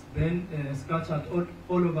was then scattered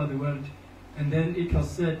all over the world, and then it was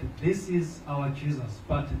said, this is our Jesus.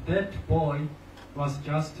 But that boy was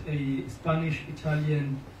just a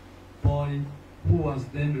Spanish-Italian boy who was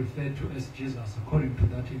then referred to as Jesus according to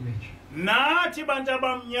that image. Nathi bantu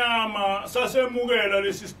abamnyama sasemukela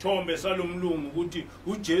lesi sithombe salomlungu ukuthi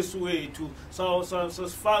uJesu wethu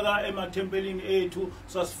sasifaka emathempelini ethu,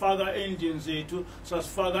 sasifaka endlini zethu,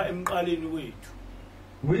 sasifaka emqaleni wethu.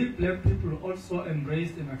 We black people also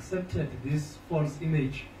embraced and accepted this false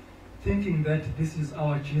image, thinking that this is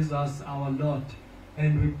our Jesus, our Lord,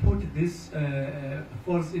 and we put this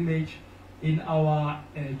false image in our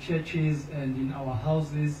churches and in our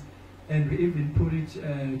houses, and we even put it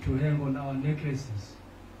to hang on our necklaces.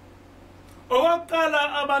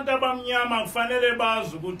 Okokuqala abantu abamnyama kufanele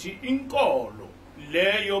bazi ukuthi inkolo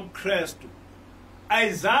le yobuKristu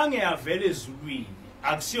ayizange yavela ezulwini,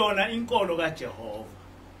 akusiyona inkolo kaJehova.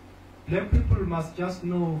 Black people must just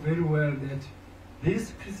know very well that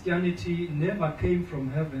this Christianity never came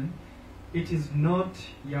from heaven. It is not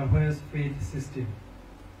Yahweh's faith system.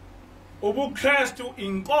 UbuKristu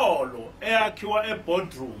inkolo eyakhiwa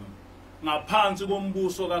eBoardroom ngaphansi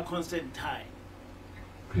kombuso kaConstantine.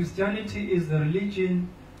 Christianity is a religion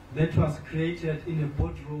that was created in a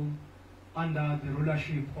boardroom under the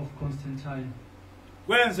rulership of Constantine.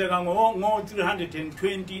 Kwenzeka ngo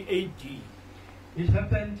 320 AD. It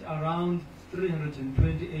happened around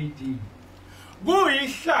 320 AD.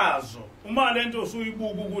 Kuyihlazo uma lento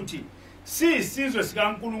usuyibuka ukuthi sisizwe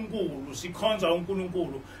sikaNkulunkulu sikhonza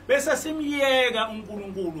uNkulunkulu bese simyeka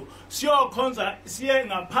uNkulunkulu siyokhonza siye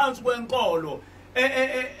ngaphansi kwenkolo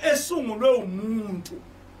esungulwe umuntu.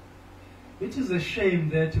 It is a shame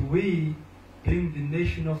that we, being the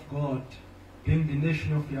nation of God, being the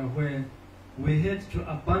nation of Yahweh, we had to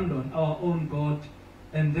abandon our own God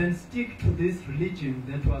and then stick to this religion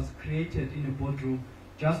that was created in a boardroom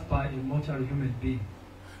just by a mortal human being.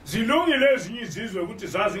 Zilungile ezinye izizwe ukuthi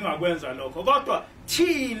zazingakwenza lokho, kodwa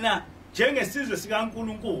thina njengesizwe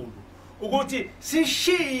sikaNkulunkulu ukuthi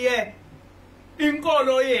sishiye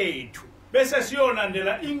inkolo yethu bese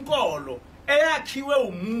siyolandela inkolo eyakhiwe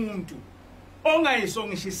umuntu ongayiso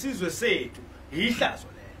ngisho isizwe sethu ihlazo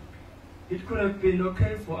lelo. It could have been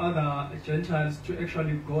okay for other Gentiles to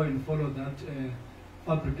actually go and follow that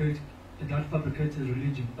fabricated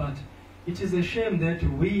religion, but it is a shame that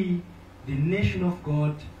we, the nation of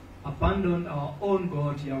God, abandoned our own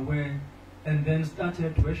God Yahweh and then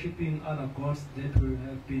started worshipping other gods that will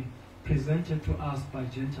have been presented to us by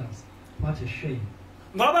Gentiles. What a shame.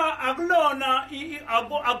 Ngoba akulona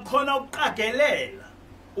akukhona ukuqagelela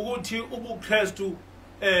ukuthi ubuKristu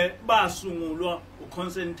basungulwa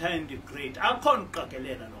uConstantine the Great. Akukhona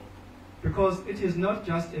ukuqagelela lokho. Because it is not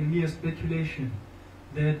just a mere speculation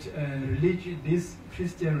that this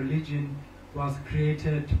Christian religion was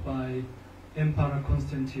created by Emperor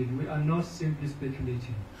Constantine. We are not simply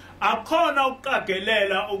speculating. Akukhona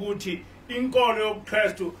ukuqagelela ukuthi inkolo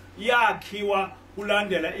yobuKristu yakhiwa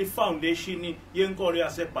kulandela ifoundation yenkolo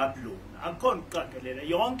yaseBabylon. Akukhona ukuqagelela,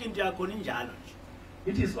 yonke into yakhona injalo nje.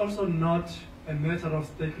 It is also not a matter of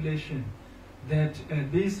speculation that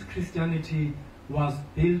this Christianity was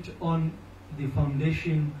built on the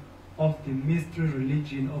foundation of the mystery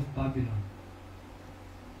religion of Babylon.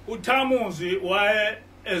 uThamuzi waye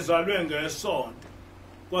ezalwe ngesonto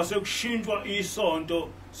kwase kushintshwa isonto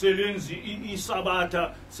selenzi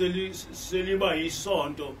isabatha seliba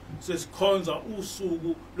isonto sesikhonza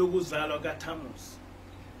usuku lokuzalwa kaThamuzi.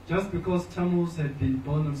 Just because Tammuz had been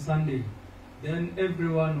born on Sunday, then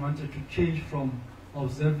everyone wanted to change from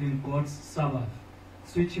observing God's Sabbath,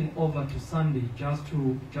 switching over to Sunday just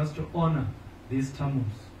to honor this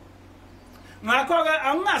Tammuz. Ngakho ke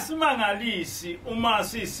angasimangalisi uma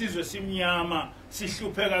sisizwe simnyama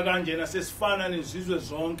sihlupheka kanjena sesifana nezizwe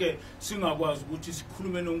zonke singakwazi ukuthi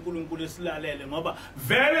sikhulume noNkulunkulu esilalele ngoba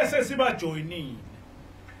vele sesibajoinile.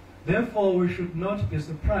 Therefore we should not be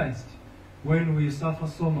surprised when we suffer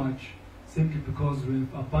so much simply because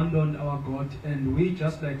we've abandoned our God and we,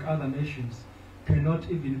 just like other nations, cannot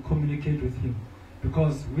even communicate with him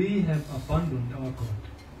because we have abandoned our God.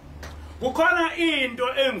 Kukhona into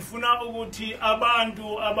engifuna ukuthi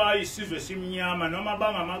abantu abayisizwe simnyama noma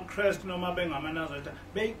bangamaKristu noma bengamanazareta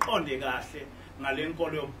beyiqonde kahle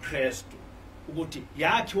ngalenkolo yobuKristu ukuthi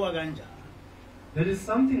yakhiwa kanjani. There is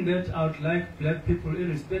something that I would like black people,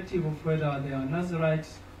 irrespective of whether they are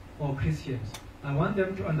Nazarites or Christians, I want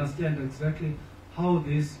them to understand exactly how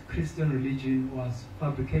this Christian religion was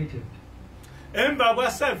fabricated. Emva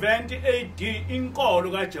kwa 70 AD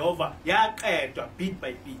inkolo kaJehova yaqedwa bit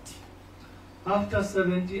by bit. After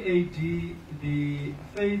 70 AD, the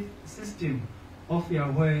faith system of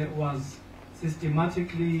Yahweh was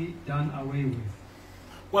systematically done away with.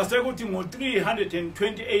 Kwasekuthi ngo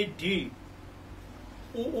 320 AD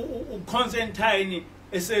uConstantine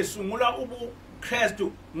esesungula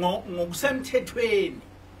ubuKristu ngokusemthethweni.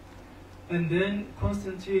 And then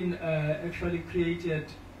Constantine actually created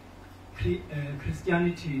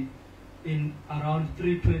Christianity in around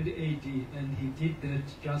 320 AD, and he did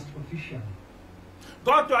that just officially.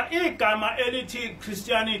 Kodwa igama elithi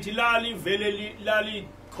Christianity lali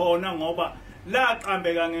khona ngoba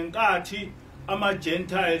laqambeka ngenkathi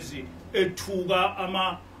ama-Gentiles ethuka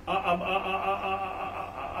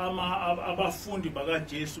abafundi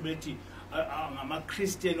bakaJesu bethi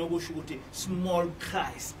ngama-Christian okusho ukuthi small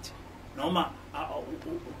Christ noma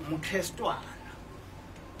umKrestwana.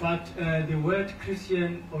 But the word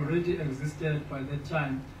Christian already existed by that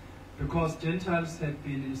time because Gentiles had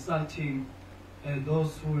been insulting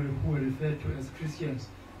those who were referred to as Christians.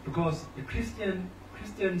 Because a Christian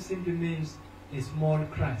simply means a small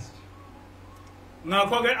Christ.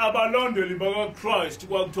 Ngakho ke abalondoli bakaChrist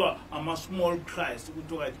kwakuthiwa ama-small Christ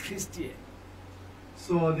kuthiwa Christian.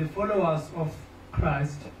 So the followers of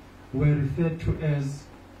Christ were referred to as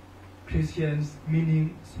Christians,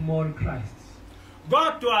 meaning small Christs.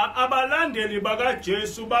 Kodwa abalandeli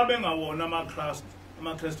bakaJesu babengawona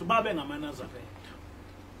amaKristu babe ngamaNazarene.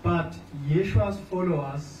 But Yeshua's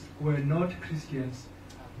followers were not Christians,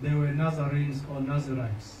 they were Nazarenes or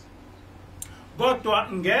Nazarites. Kodwa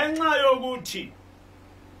ngenxa yokuthi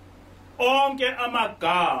onke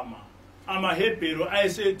amagama amaHebheru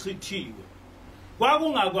ayesechithiwe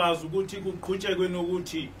kwakungakwazi ukuthi kuqhutshekwe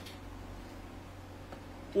nokuthi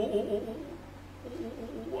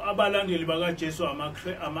abalandeli bakaJesu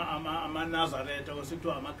amaNazaretha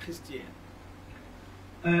kusithiwa amaChristian.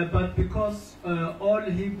 But because all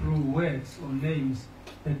Hebrew words or names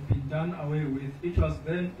had been done away with, it was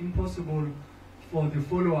then impossible for the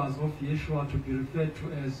followers of Yeshua to be referred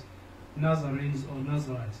to as Nazarenes or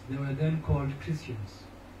Nazarites. They were then called Christians.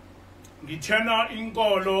 Ngithena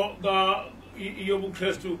inkolo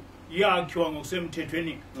yobuKristu yakhiwa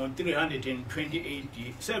ngokusemthethweni ngo-320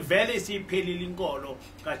 AD. Sevele siphelile inkolo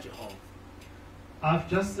kaJehova. I've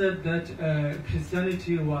just said that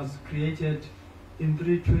Christianity was created in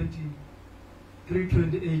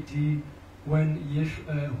 320 AD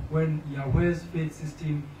when Yahweh's faith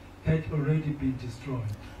system had already been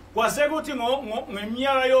destroyed. Kwasekuthi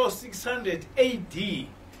ngeminyaka yo-600 AD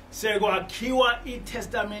sekwakhiwa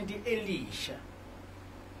iTestament elisha.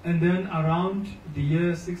 And then around the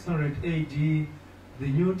year 600 AD, the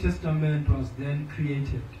New Testament was then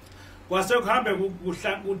created. Kwasekuhambe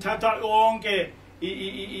kuthatha yonke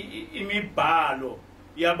imibhalo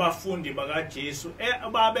yabafundi bakaJesu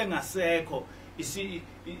babe ngasekho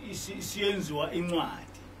isiyenziwa incwadi.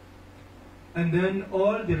 And then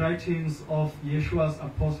all the writings of Yeshua's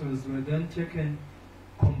apostles were then taken,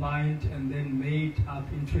 combined, and then made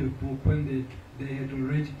up into a book when they had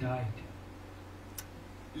already died.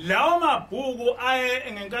 Lawo mabhuku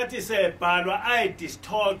ngenkathi sebhalwa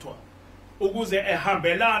distortwa ukuze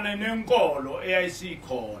ehambelane nenkolo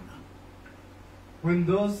eyayisikhona. When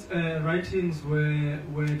those writings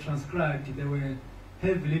were transcribed, they were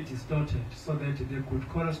heavily distorted so that they could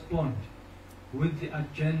correspond with the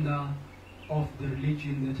agenda of the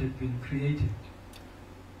religion that had been created.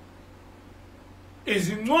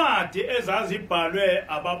 Izincwadi ezazibhalwe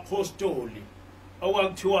abapostoli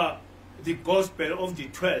okwakuthiwa the Gospel of the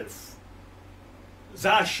 12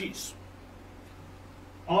 zashiswa.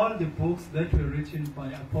 All the books that were written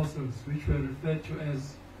by apostles, which were referred to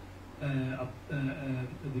as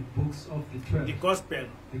the books of the 12, the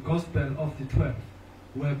Gospel of the 12,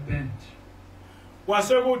 were banned.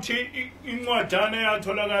 Kwasekuthi incwadana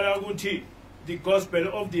yatholakala ukuthi the Gospel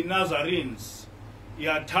of the Nazarenes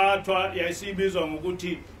yathathwa yayisibizwa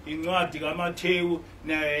ngokuthi incwadi kaMathewu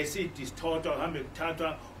nayo yayisidistortwa kuhambe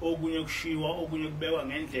kuthathwa okunye kushiwa okunye kubekwa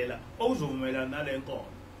ngendlela okuzovumelana nalenkolo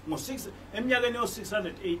eminyakeni yo-600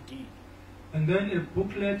 AD. And then a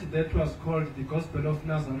booklet that was called the Gospel of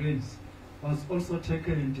Nazarenes was also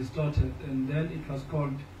taken and distorted, and then it was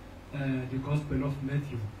called the Gospel of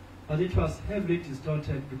Matthew. But it was heavily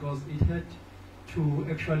distorted because it had to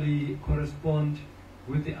actually correspond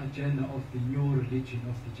with the agenda of the new religion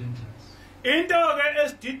of the Gentiles. Into ke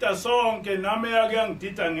esidida sonke nami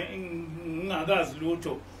yakuyangidida ngingakazi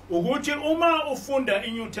lutho ukuthi uma ufunda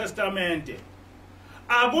iNew Testament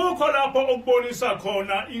akukho lapho okubonisa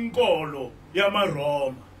khona inkolo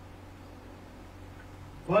yamaRoma.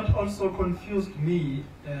 What also confused me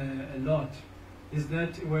a lot is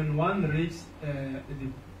that when one reads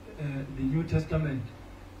the New Testament,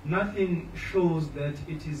 nothing shows that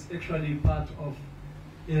it is actually part of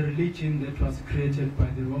a religion that was created by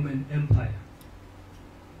the Roman Empire.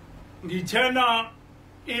 Ngithena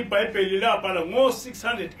iBhayibheli labhala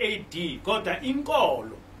ngo-600 AD kodwa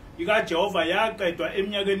inkolo ikaJehova yaqedwa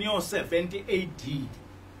eminyakeni yo-70 AD.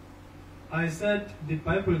 I said the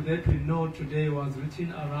Bible that we know today was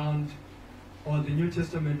written around, or the New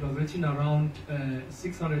Testament was written around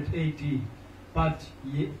 600 AD, but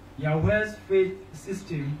Yahweh's faith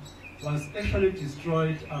system was actually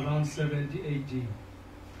destroyed around 70 AD.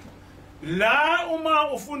 La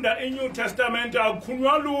uma ufunda iNew Testament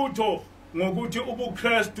akukhulunywa lutho ngokuthi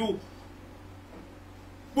ubuKristu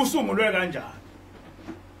busungulwe kanjani.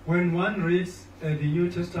 When one reads the New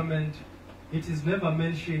Testament, it is never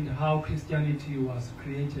mentioned how Christianity was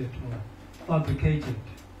created or fabricated.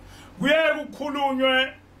 Kuye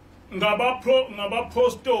kukhulunywe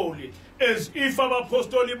ngabapostoli as if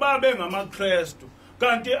abapostoli babe ngamaKristu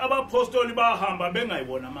kanti abapostoli bahamba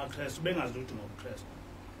bengayibona amaKristu bengazi ukuthi ngobuKristu.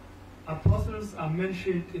 Apostles are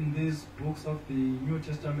mentioned in these books of the New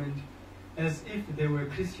Testament as if they were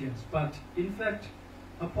Christians, but in fact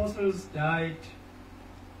apostles died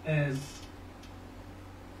as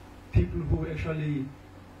people who actually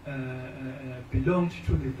belonged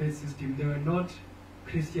to the faith system. They were not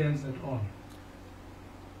Christians at all.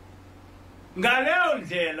 Ngaleyo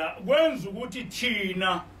ndlela kwenza ukuthi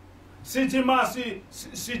thina sithi masi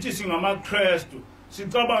sithi singamaKristu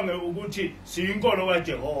sicabange ukuthi siyinkolo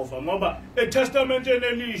kaJehova ngoba eTestamenteni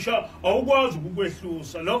elisha awukwazi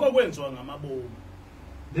ukukwehlusa lokho kwenziwa ngamabomu.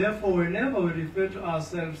 Therefore, whenever we refer to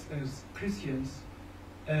ourselves as Christians,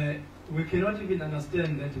 we cannot even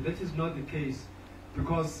understand that that is not the case,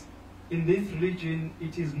 because in this religion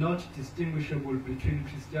it is not distinguishable between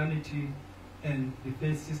Christianity and the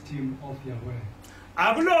faith system of Yahweh.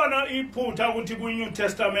 Akulona iphutha ukuthi kwiNew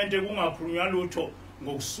Testament kungakhulunywa lutho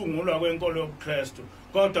ngokusungulwa kwenkolo yobuKristu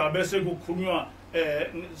kodwa bese kukhulunywa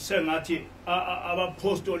sengathi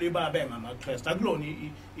abapostoli babe ngamaKristu. Akulona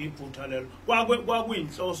iphutha lelo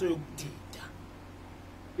kwakuyinhloso yokudida.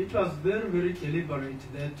 It was very, very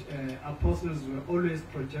deliberate that apostles were always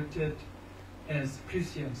projected as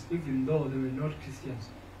Christians, even though they were not Christians.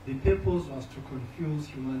 The purpose was to confuse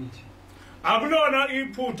humanity. Akulona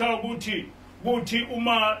iphutha ukuthi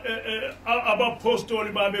uma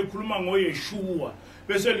abapostoli babekhuluma ngoYeshua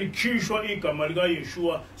bese likhishwa igama lika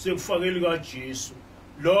Yeshua sekufakela kaJesu.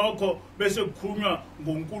 Lokho bese kukhulunywa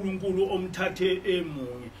ngoNkulunkulu omthathe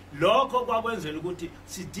emunye. Lokho kwakwenzela ukuthi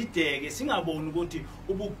sidideke singaboni ukuthi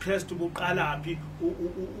ubuKristu buqalaphi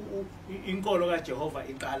inkolo kaJehova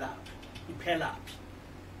iqalaphi iphelaphi.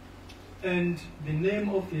 And the name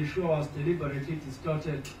of Yeshua was deliberately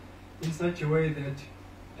distorted in such a way that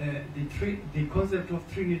the concept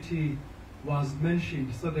of Trinity was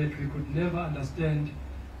mentioned so that we could never understand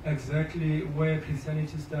exactly where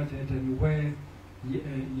Christianity started and where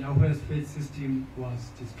Yahweh's faith system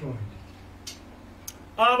was destroyed.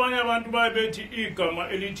 Abanye abantu babethi igama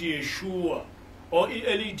elithi Yeshua or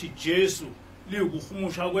elithi Jesu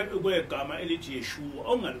likuhumusha kwegama elithi Yeshua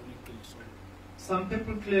ongalona iqiniso. Some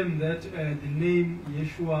people claim that the name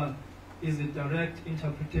Yeshua is a direct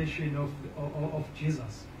interpretation of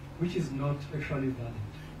Jesus, which is not actually valid.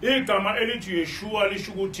 Igama elithi Yeshua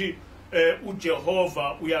lisho ukuthi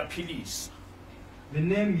uJehova uyaphilisa. The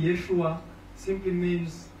name Yeshua simply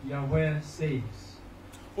means Yahweh saves.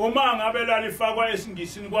 Uma ngabe lalifakwa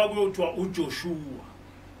esingisini kwakuthiwa uJoshua.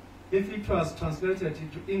 If it was translated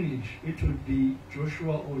into English, it would be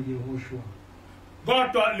Joshua or Yehoshua.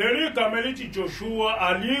 Kodwa leli gama elithi Joshua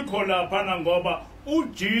alikho lapha ngoba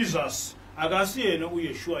uJesus akasiyena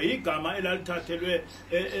uYeshua igama elalithathelwe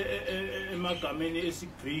emagameni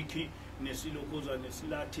esiGreek nesilokuza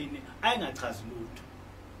nesiLatini ayingachazi lutho.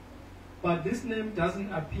 But this name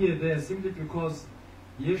doesn't appear there simply because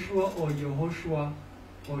Yeshua or Yehoshua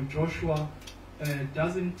or Joshua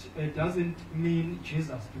doesn't mean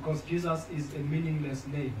Jesus, because Jesus is a meaningless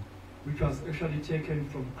name which was actually taken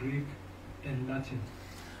from Greek and Latin.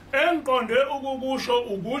 Enkonde ukukusho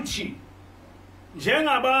ukuthi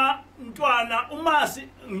njengabantwana umasi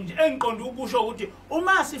enkonde ukusho ukuthi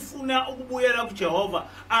uma sifuna ukubuyela kuJehova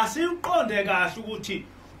asiqonde kahle ukuthi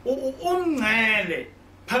umngcele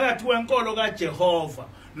phakathi kwenkolo kaJehova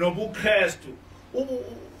nobuKristu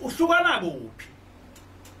uhlukana kuphi.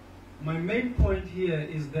 My main point here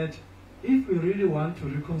is that if we really want to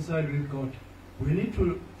reconcile with God, we need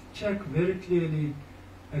to check very clearly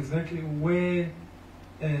exactly where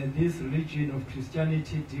this religion of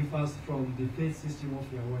Christianity differs from the faith system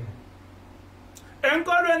of Yahweh.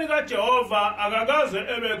 Enkolweni kaJehova akakaze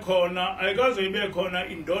ayikaze ibe khona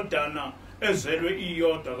indodana ezelwe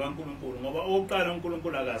iyodwa kaNkulunkulu ngoba oqala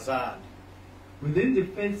uNkulunkulu akazali. Within the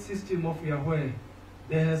faith system of Yahweh,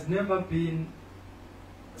 there has never been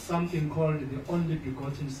something called the only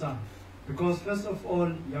begotten Son, because first of all,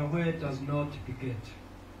 Yahweh does not beget.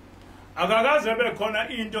 Akakaze be khona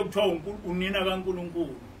into ekuthiwa unina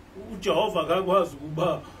kaNkulunkulu. uJehova akakwazi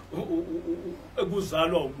ukuba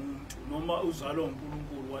ekuzalwa umuntu noma uzalwa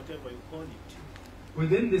uNkulunkulu, whatever you call it.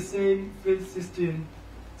 Within the same faith system,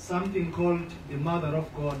 something called the mother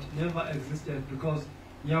of God never existed, because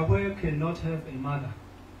Yahweh cannot have a mother.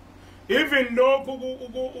 Even lokhu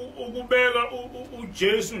ukubeka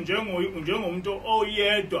uJesu njengomuntu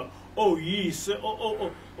oyedwa oyise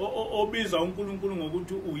obiza uNkulunkulu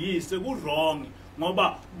ngokuthi uyise ku wrong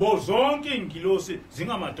ngoba bozonke ingilosi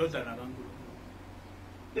zingamadodana kaNkulunkulu.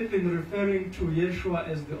 even referring to Yeshua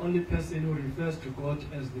as the only person who refers to God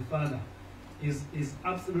as the Father is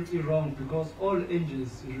absolutely wrong, because all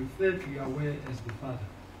angels refer to Yahweh as the Father.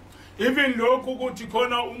 Even lokhu ukuthi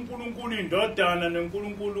khona uNkulunkulu indodana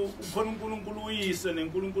neNkulunkulu khona uNkulunkulu uyise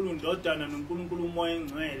neNkulunkulu indodana neNkulunkulu umoya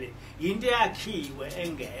engcwele into yakhiwe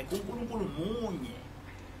engekho uNkulunkulu munye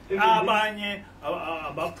abanye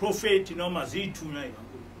abaprofeti noma zithunywa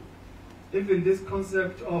ikaNkulunkulu. Even this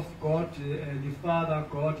concept of God the Father,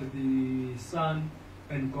 God the Son,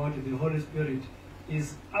 and God the Holy Spirit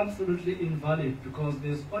is absolutely invalid, because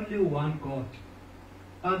there's only one God.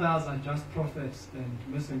 Others are just prophets and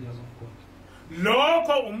messengers of God.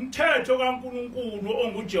 Lokho umthetho kaNkulunkulu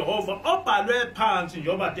onguJehova obhalwe phansi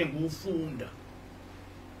njengoba ngufunda.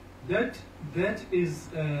 That is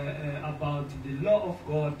about the law of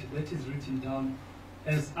God that is written down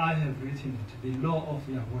as I have written it, the law of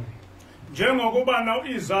Yahweh. Njengokuba na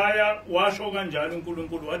Isaiah washo kanjalo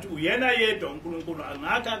uNkulunkulu wathi uyena yedwa uNkulunkulu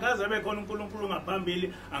angakho akaze bekhona uNkulunkulu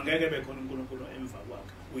ngaphambili angeke bekhona uNkulunkulu emva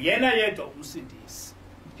kwakhe. Uyena yedwa umsindisi.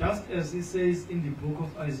 Just as he says in the book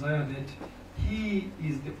of Isaiah that he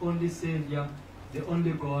is the only Savior, the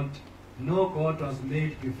only God, no God was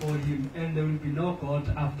made before him, and there will be no God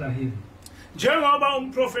after him. Njengoba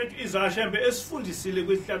umprofeti Isaiah esifundisile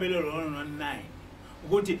kwihlabelelo 9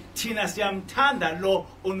 ukuthi thina siyamthanda lo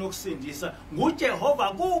onokusindisa nguJehova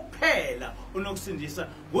kuphela onokusindisa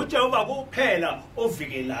nguJehova kuphela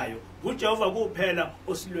ovikelayo nguJehova kuphela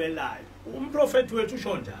osilwelayo umprofeti wethu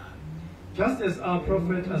usho njalo. Just as our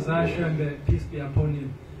prophet Isaiah, peace be upon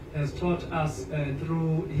him, has taught us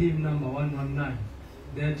through hymn number 119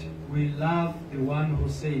 that we love the one who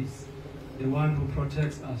saves, the one who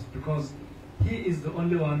protects us, because he is the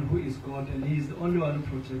only one who is God, and he is the only one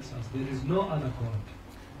who protects us. There is no other God.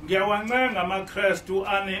 Ngiyawancenga amaKristu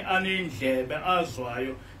anendlebe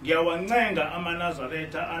azwayo, ngiyawancenga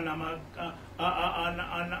amaNazaretha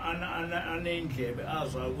anendlebe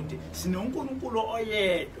azwayo ukuthi sinoNkulunkulu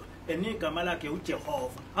oyedwa enigama lakhe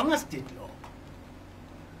uJehova. Angasididi lo.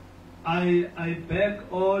 I beg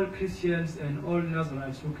all Christians and all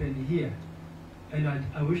Nazarites who can hear, and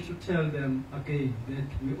I wish to tell them again that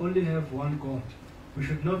we only have one God. We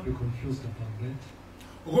should not be confused about that.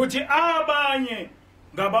 Ukuthi abanye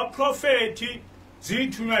ngabaprofeti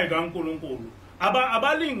zithunywa ikaNkulunkulu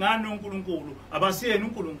abalingana uNkulunkulu abasiyena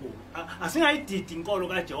uNkulunkulu asingayididi inkolo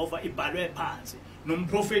kaJehova ibhalwe phansi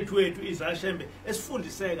nomprofeti wethu Isaiah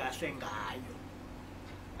esifundise kahle ngayo.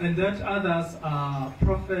 And that others are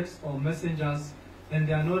prophets or messengers, and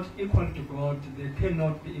they are not equal to God, they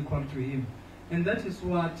cannot be equal to him. And that is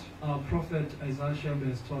what our prophet Isaiah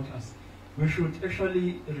has taught us. We should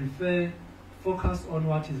actually focus on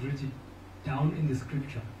what is written down in the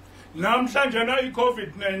scripture. Namhlanje na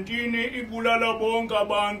iCovid-19 ibulala bonke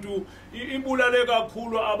abantu, ibulale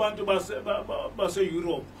kakhulu abantu base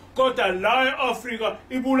Europe. Kodwa la eAfrica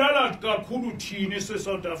ibulala kakhulu thina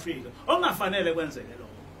eSouth Africa. Ongafanele kwenzeke lokho.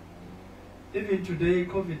 Even today,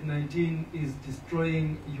 COVID-19 is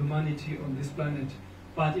destroying humanity on this planet,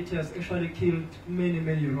 but it has actually killed many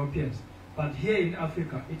Europeans. But here in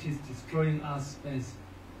Africa, it is destroying us as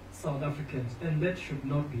South Africans, and that should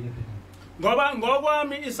not be happening. Ngoba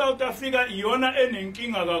ngokwami iSouth Africa iyona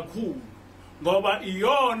enenkinga kakhulu. Ngoba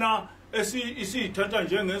iyona isithatha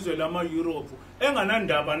njengezwe lama Europe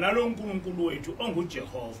enganandaba naloNkulunkulu wethu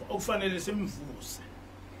onguJehova okufanele simvuse.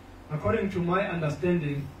 According to my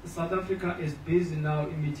understanding, South Africa is busy now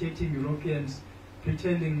imitating Europeans,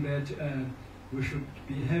 pretending that we should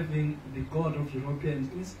be having the God of Europeans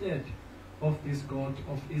instead of this God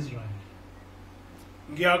of Israel.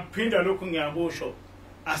 Ngiyakuphinda lokhu ngiyakusho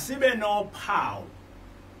asibe nophawu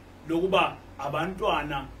lokuba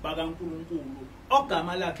abantwana bakaNkulunkulu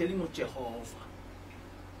ogama lakhe linguJehova.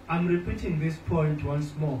 I'm repeating this point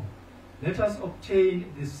once more. Let us obtain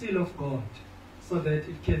the seal of God, so that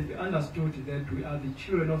it can be understood that we are the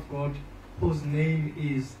children of God whose name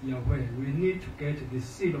is Yahweh. We need to get the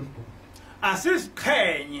seal of God.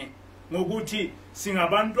 Asisiqhenye ngokuthi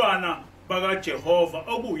singabantwana bakaJehova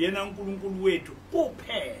okuyena uNkulunkulu wethu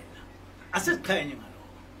kuphela. Asisiqhenye ngalokho.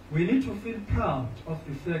 We need to feel proud of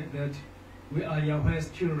the fact that we are Yahweh's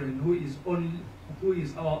children, who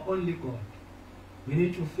is our only God. We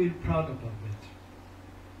need to feel proud about that.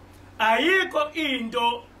 Ayikho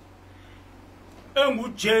into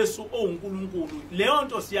enguJesu oNkulunkulu leyo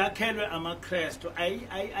nto siyakhelwe amaKristu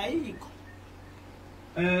ayikho.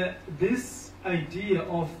 This idea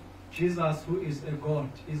of Jesus who is a God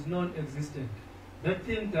is non-existent. That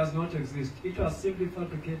thing does not exist. It was simply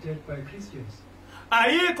fabricated by Christians.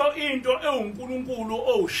 Ayikho into eUnkulunkulu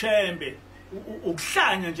owushembe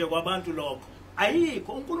ukuhlanya nje kwabantu lokho.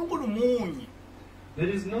 Ayikho uNkulunkulu munye. There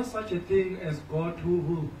is no such a thing as God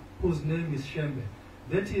whose name is Shembe.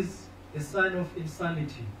 That is a sign of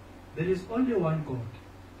insanity. There is only one God.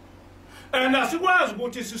 And asikwazi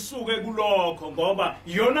ukuthi sisuke kulokho ngoba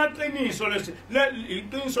yona qiniso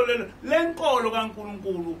iqiniso lenkolo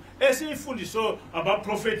kaNkulunkulu esifundiswe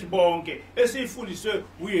abaprofeti bonke, esifundiswe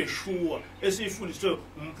uYeshua, esifundiswe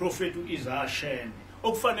umprofeti uIsaiah,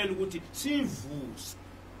 okufanele ukuthi sivuse.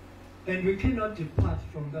 And we cannot depart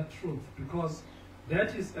from that truth, because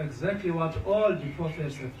that is exactly what all the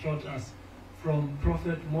prophets have taught us, from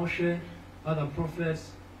Prophet Moshe, other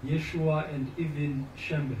prophets, Yeshua, and even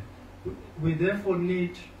Shembe. We therefore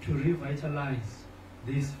need to revitalize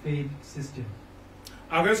this faith system.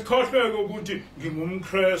 Ake sikhohlwe ukuthi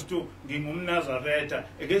ngingumKristu, ngingumNazaretha,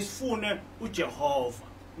 ake sifune uJehova,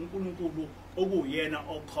 uNkulunkulu okuyena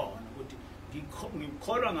okhona ukuthi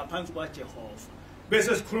ngikholwa ngaphansi kwaJehova.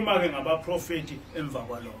 Bese sikhuluma ke ngabaprofeti emva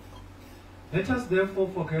kwalokho. Let us therefore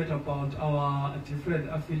forget about our different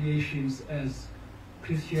affiliations as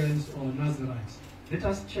Christians or Nazarites. Let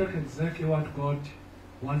us check exactly what God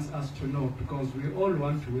wants us to know, because we all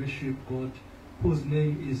want to worship God whose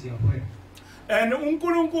name is Yahweh. And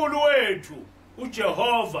uNkulunkulu wethu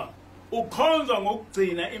uJehova ukhonza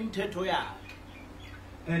ngokugcina imithetho yakhe.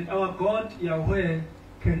 And our God Yahweh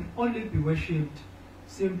can only be worshipped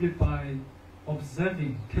simply by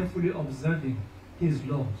carefully observing his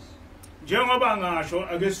laws. Njengoba ngasho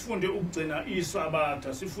ake sifunde ukugcina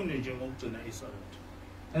iSabatha, sifunde nje ngokugcina iSabatha.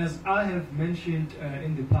 As I have mentioned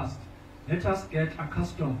in the past, let us get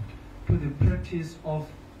accustomed to the practice of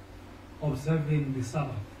observing the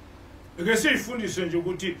Sabbath. Ake sifundise nje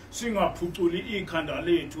ukuthi singaphuculi ikhanda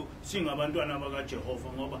lethu singabantwana bakaJehova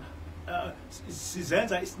ngoba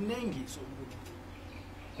sizenza isinengiso.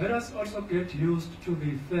 Let us also get used to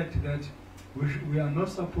the fact that we are not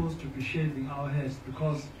supposed to be shaving our heads,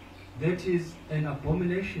 because that is an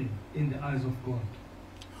abomination in the eyes of God.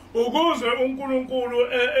 Ukuze uNkulunkulu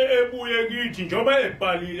ebuye kithi njoba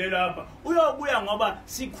ebhalile lapha uyobuya ngoba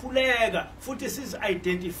sikhuleka futhi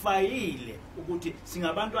sizidentifyile ukuthi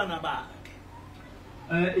singabantwana bakhe.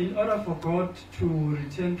 In order for God to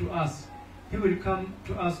return to us, he will come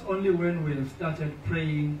to us only when we have started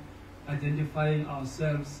praying, identifying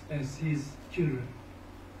ourselves as his children.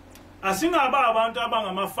 Asingaba abantu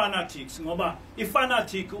abangama-fanatics ngoba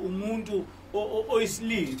i-fanatic umuntu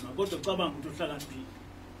oyisilima kodwa ucabanga ukuthi uhlakaniphile.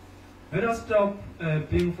 Let us stop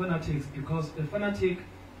being fanatics, because a fanatic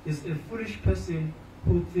is a foolish person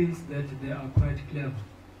who thinks that they are quite clever.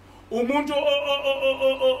 Umuntu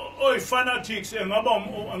oyi-fanatics engaba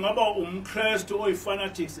umKristu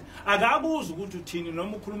oyi-fanatics akabuza ukuthi uthini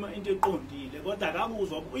noma ukhuluma into eqondile, kodwa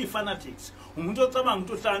akabuzwa uyi-fanatics umuntu ocabanga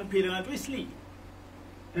ukuthi uhlakaniphile ngathi uyisilima.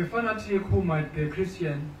 A fanatic who might be a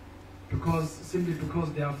Christian simply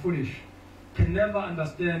because they are foolish can never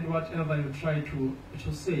understand whatever you try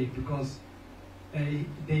to say, because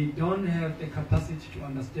they don't have the capacity to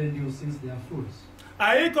understand you since they are fools.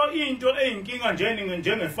 Ayikho into eyinkinga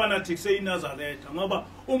njenge-fanatics eyiNazaretha ngoba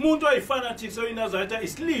umuntu oyi-fanatics eyiNazaretha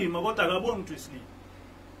isilima kodwa akaboni ukuthi isilima.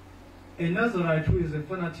 A Nazarite who is a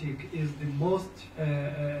fanatic is the most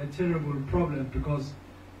terrible problem, because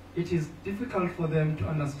it is difficult for them to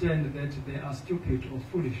understand that they are stupid or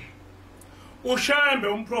foolish. uShembe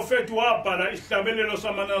umprofeti wabhala isihlabelelo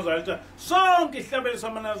samaNazaretha, sonke isihlabelelo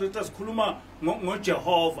samaNazaretha sikhuluma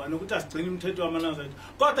ngoJehova nokuthi asigcine imithetho yamaNazaretha,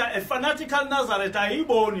 kodwa a fanatical Nazareth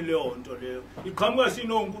ayiboni leyo nto leyo, iqhamuka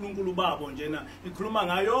sinonkulunkulu babo njena ikhuluma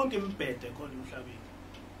ngayo yonke imibhede khona emhlabeni.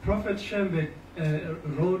 Prophet Shembe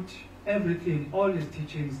wrote everything, all his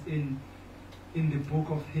teachings in the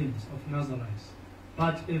book of hymns of Nazarites.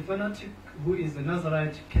 But a fanatic who is a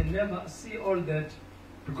Nazarite can never see all that,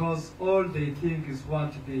 because all they think is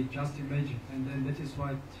what they just imagine, and then that is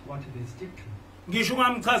what they stick to. Ngisho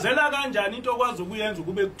ngamchazela kanjani into okwazi ukuyenza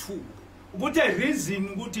kube kuthuka ukuthi reason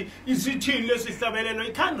ukuthi isithini lesihlabelelo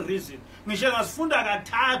I can't reason. Ngisho ngasifunda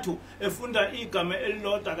kathathu efunda igama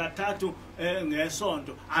elilodwa kathathu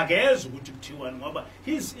ngesonto akeze ukuthi kuthiwani ngoba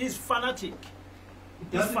he's fanatic.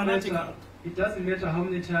 It doesn't matter how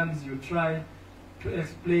many times you try to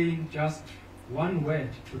explain just one word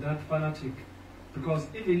to that fanatic, because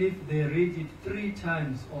even if they read it 3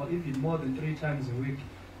 times or even more than 3 times a week,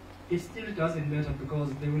 it still doesn't matter,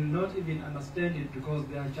 because they will not even understand it, because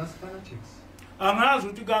they are just fanatics. Angazi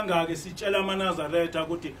ukuthi kangake sitshela amaNazaretha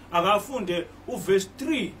ukuthi akafunde uverse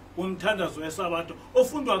 3 umthandazo weSabatha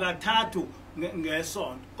ofundwa kathathu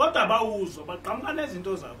ngesonto kodwa bawuzwa baqhamuka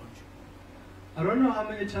nezinto zabo nje. I don't know how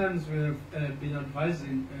many times we have been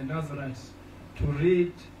advising Nazarites to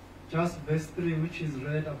read just verse 3, which is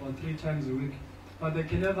read about 3 times a week, but they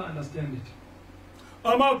can never understand it.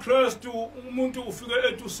 amaKristu umuntu ufike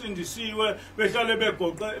ethi usindisiwe behlale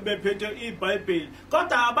begoqe bephethe iBhayibheli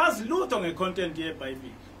kodwa abazi lutho ngecontent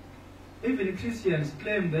yeBhayibheli. Even Christians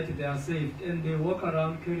claim that they are saved and they walk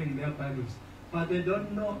around carrying their Bibles, but they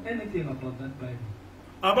don't know anything about that Bible.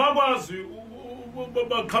 Abakwazi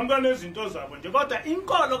baqhamuka nezinto zabo nje kodwa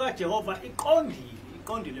inkolo kaJehova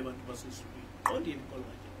iqondile abantu basesizweni. Iqondile inkolo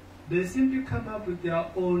kaJehova. They simply come up with their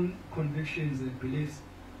own convictions and beliefs,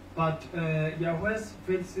 but Yahweh's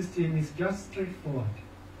faith system is just straightforward.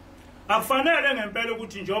 Akufanele ngempela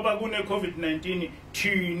ukuthi njoba kune COVID-19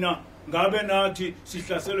 thina ngabe nathi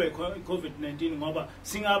sihlaselwe iCovid-19 ngoba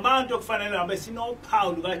singabantu okufanele ngabe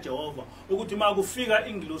sinophawu lukaJehova ukuthi makufika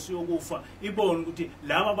ingilosi yokufa ibone ukuthi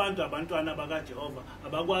laba abantu abantwana bakaJehova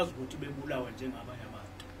abakwazi ukuthi bebulawa njengabanye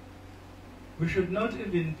abantu. We should not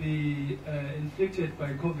even be inflicted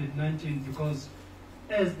by COVID-19 because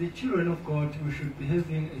as the children of God we should be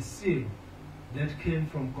having a seal that came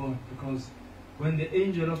from God, because when the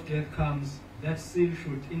angel of death comes, that seal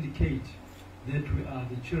should indicate that we are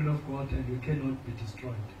the children of God and we cannot be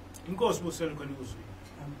destroyed.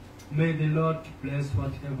 May the Lord bless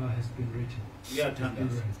whatever has been written.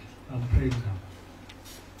 I'm praying now.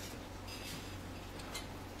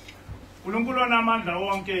 uNkulunkulu onamandla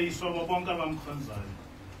wonke isobo bonke abamkhonzayo.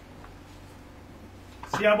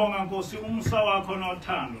 Siyabonga Nkosi umsa wakho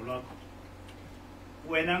nothando lwakho.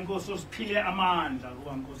 Wena Nkosi usiphile amandla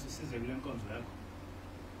kuba Nkosi size kule nkonzo yakho.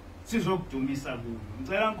 Sizokudumisa kuyo.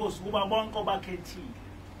 Ngicela Nkosi kuba bonke obakhethile.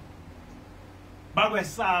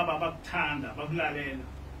 Bakwesaba, bakuthanda, bakulalela.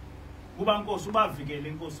 Kuba Nkosi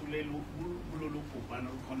ubavikele Nkosi kulolu bhubhane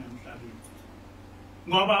olukhona emhlabeni.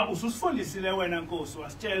 Ngoba ususifundisile wena Nkosi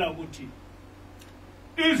wasitshela ukuthi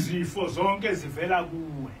izifo zonke zivela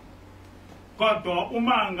kuwe. Kodwa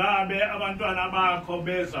uma ngabe abantwana bakho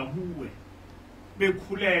beza kuwe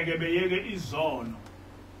bekhuleke beyeke izono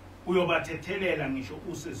uyobathethelela ngisho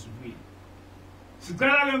usezulwini.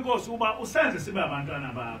 Sicela ke Nkosi uba usenze sibe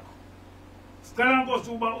abantwana bakho. Sicela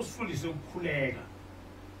Nkosi uba usifundise ukukhuleka.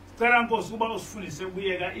 Sicela Nkosi uba usifundise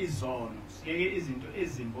ukuyeka izono, siyeke izinto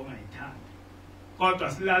ezimbi ongayithandi.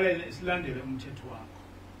 Kodwa silandele umthetho wakho.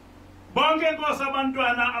 Bonke Nkosi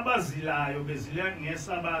abantwana abazilayo bezile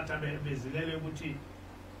ngesabatha bezilele ukuthi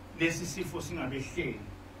lesi sifo singabehleli.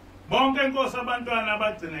 Bonke Nkosi abantwana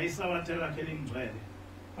abagcina isabatha lakhe lingcwele.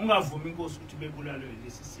 Ungavumi Nkosi ukuthi bebulalwe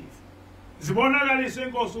lesi sifo. Zibonakalise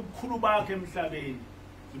Nkosi ukukhulu bakhe emhlabeni.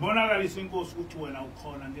 Zibonakalise Nkosi ukuthi wena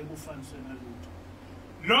ukhona ngeke ufaniswe nalutho.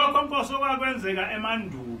 Lokho Nkosi okwakwenzeka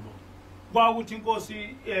emandulo kwakuthi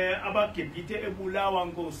Nkosi abaGibhithe ebulawa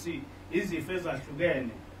Nkosi izifo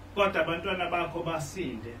ezahlukene kodwa abantwana bakho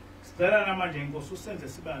basinde. Sicela namanje Nkosi usenze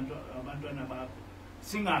sibe abantwana bakho.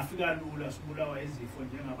 Singafi kalula sibulawa izifo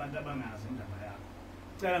njengabantu abangazi indaba yakho.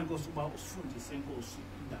 Sicela Nkosi uba usifundise Nkosi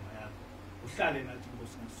indaba yakho. Uhlale nathi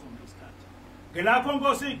Nkosi ngesonto isikhathi. Ngelakho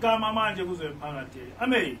Nkosi igama manje kuze phakade.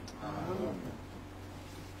 Amen.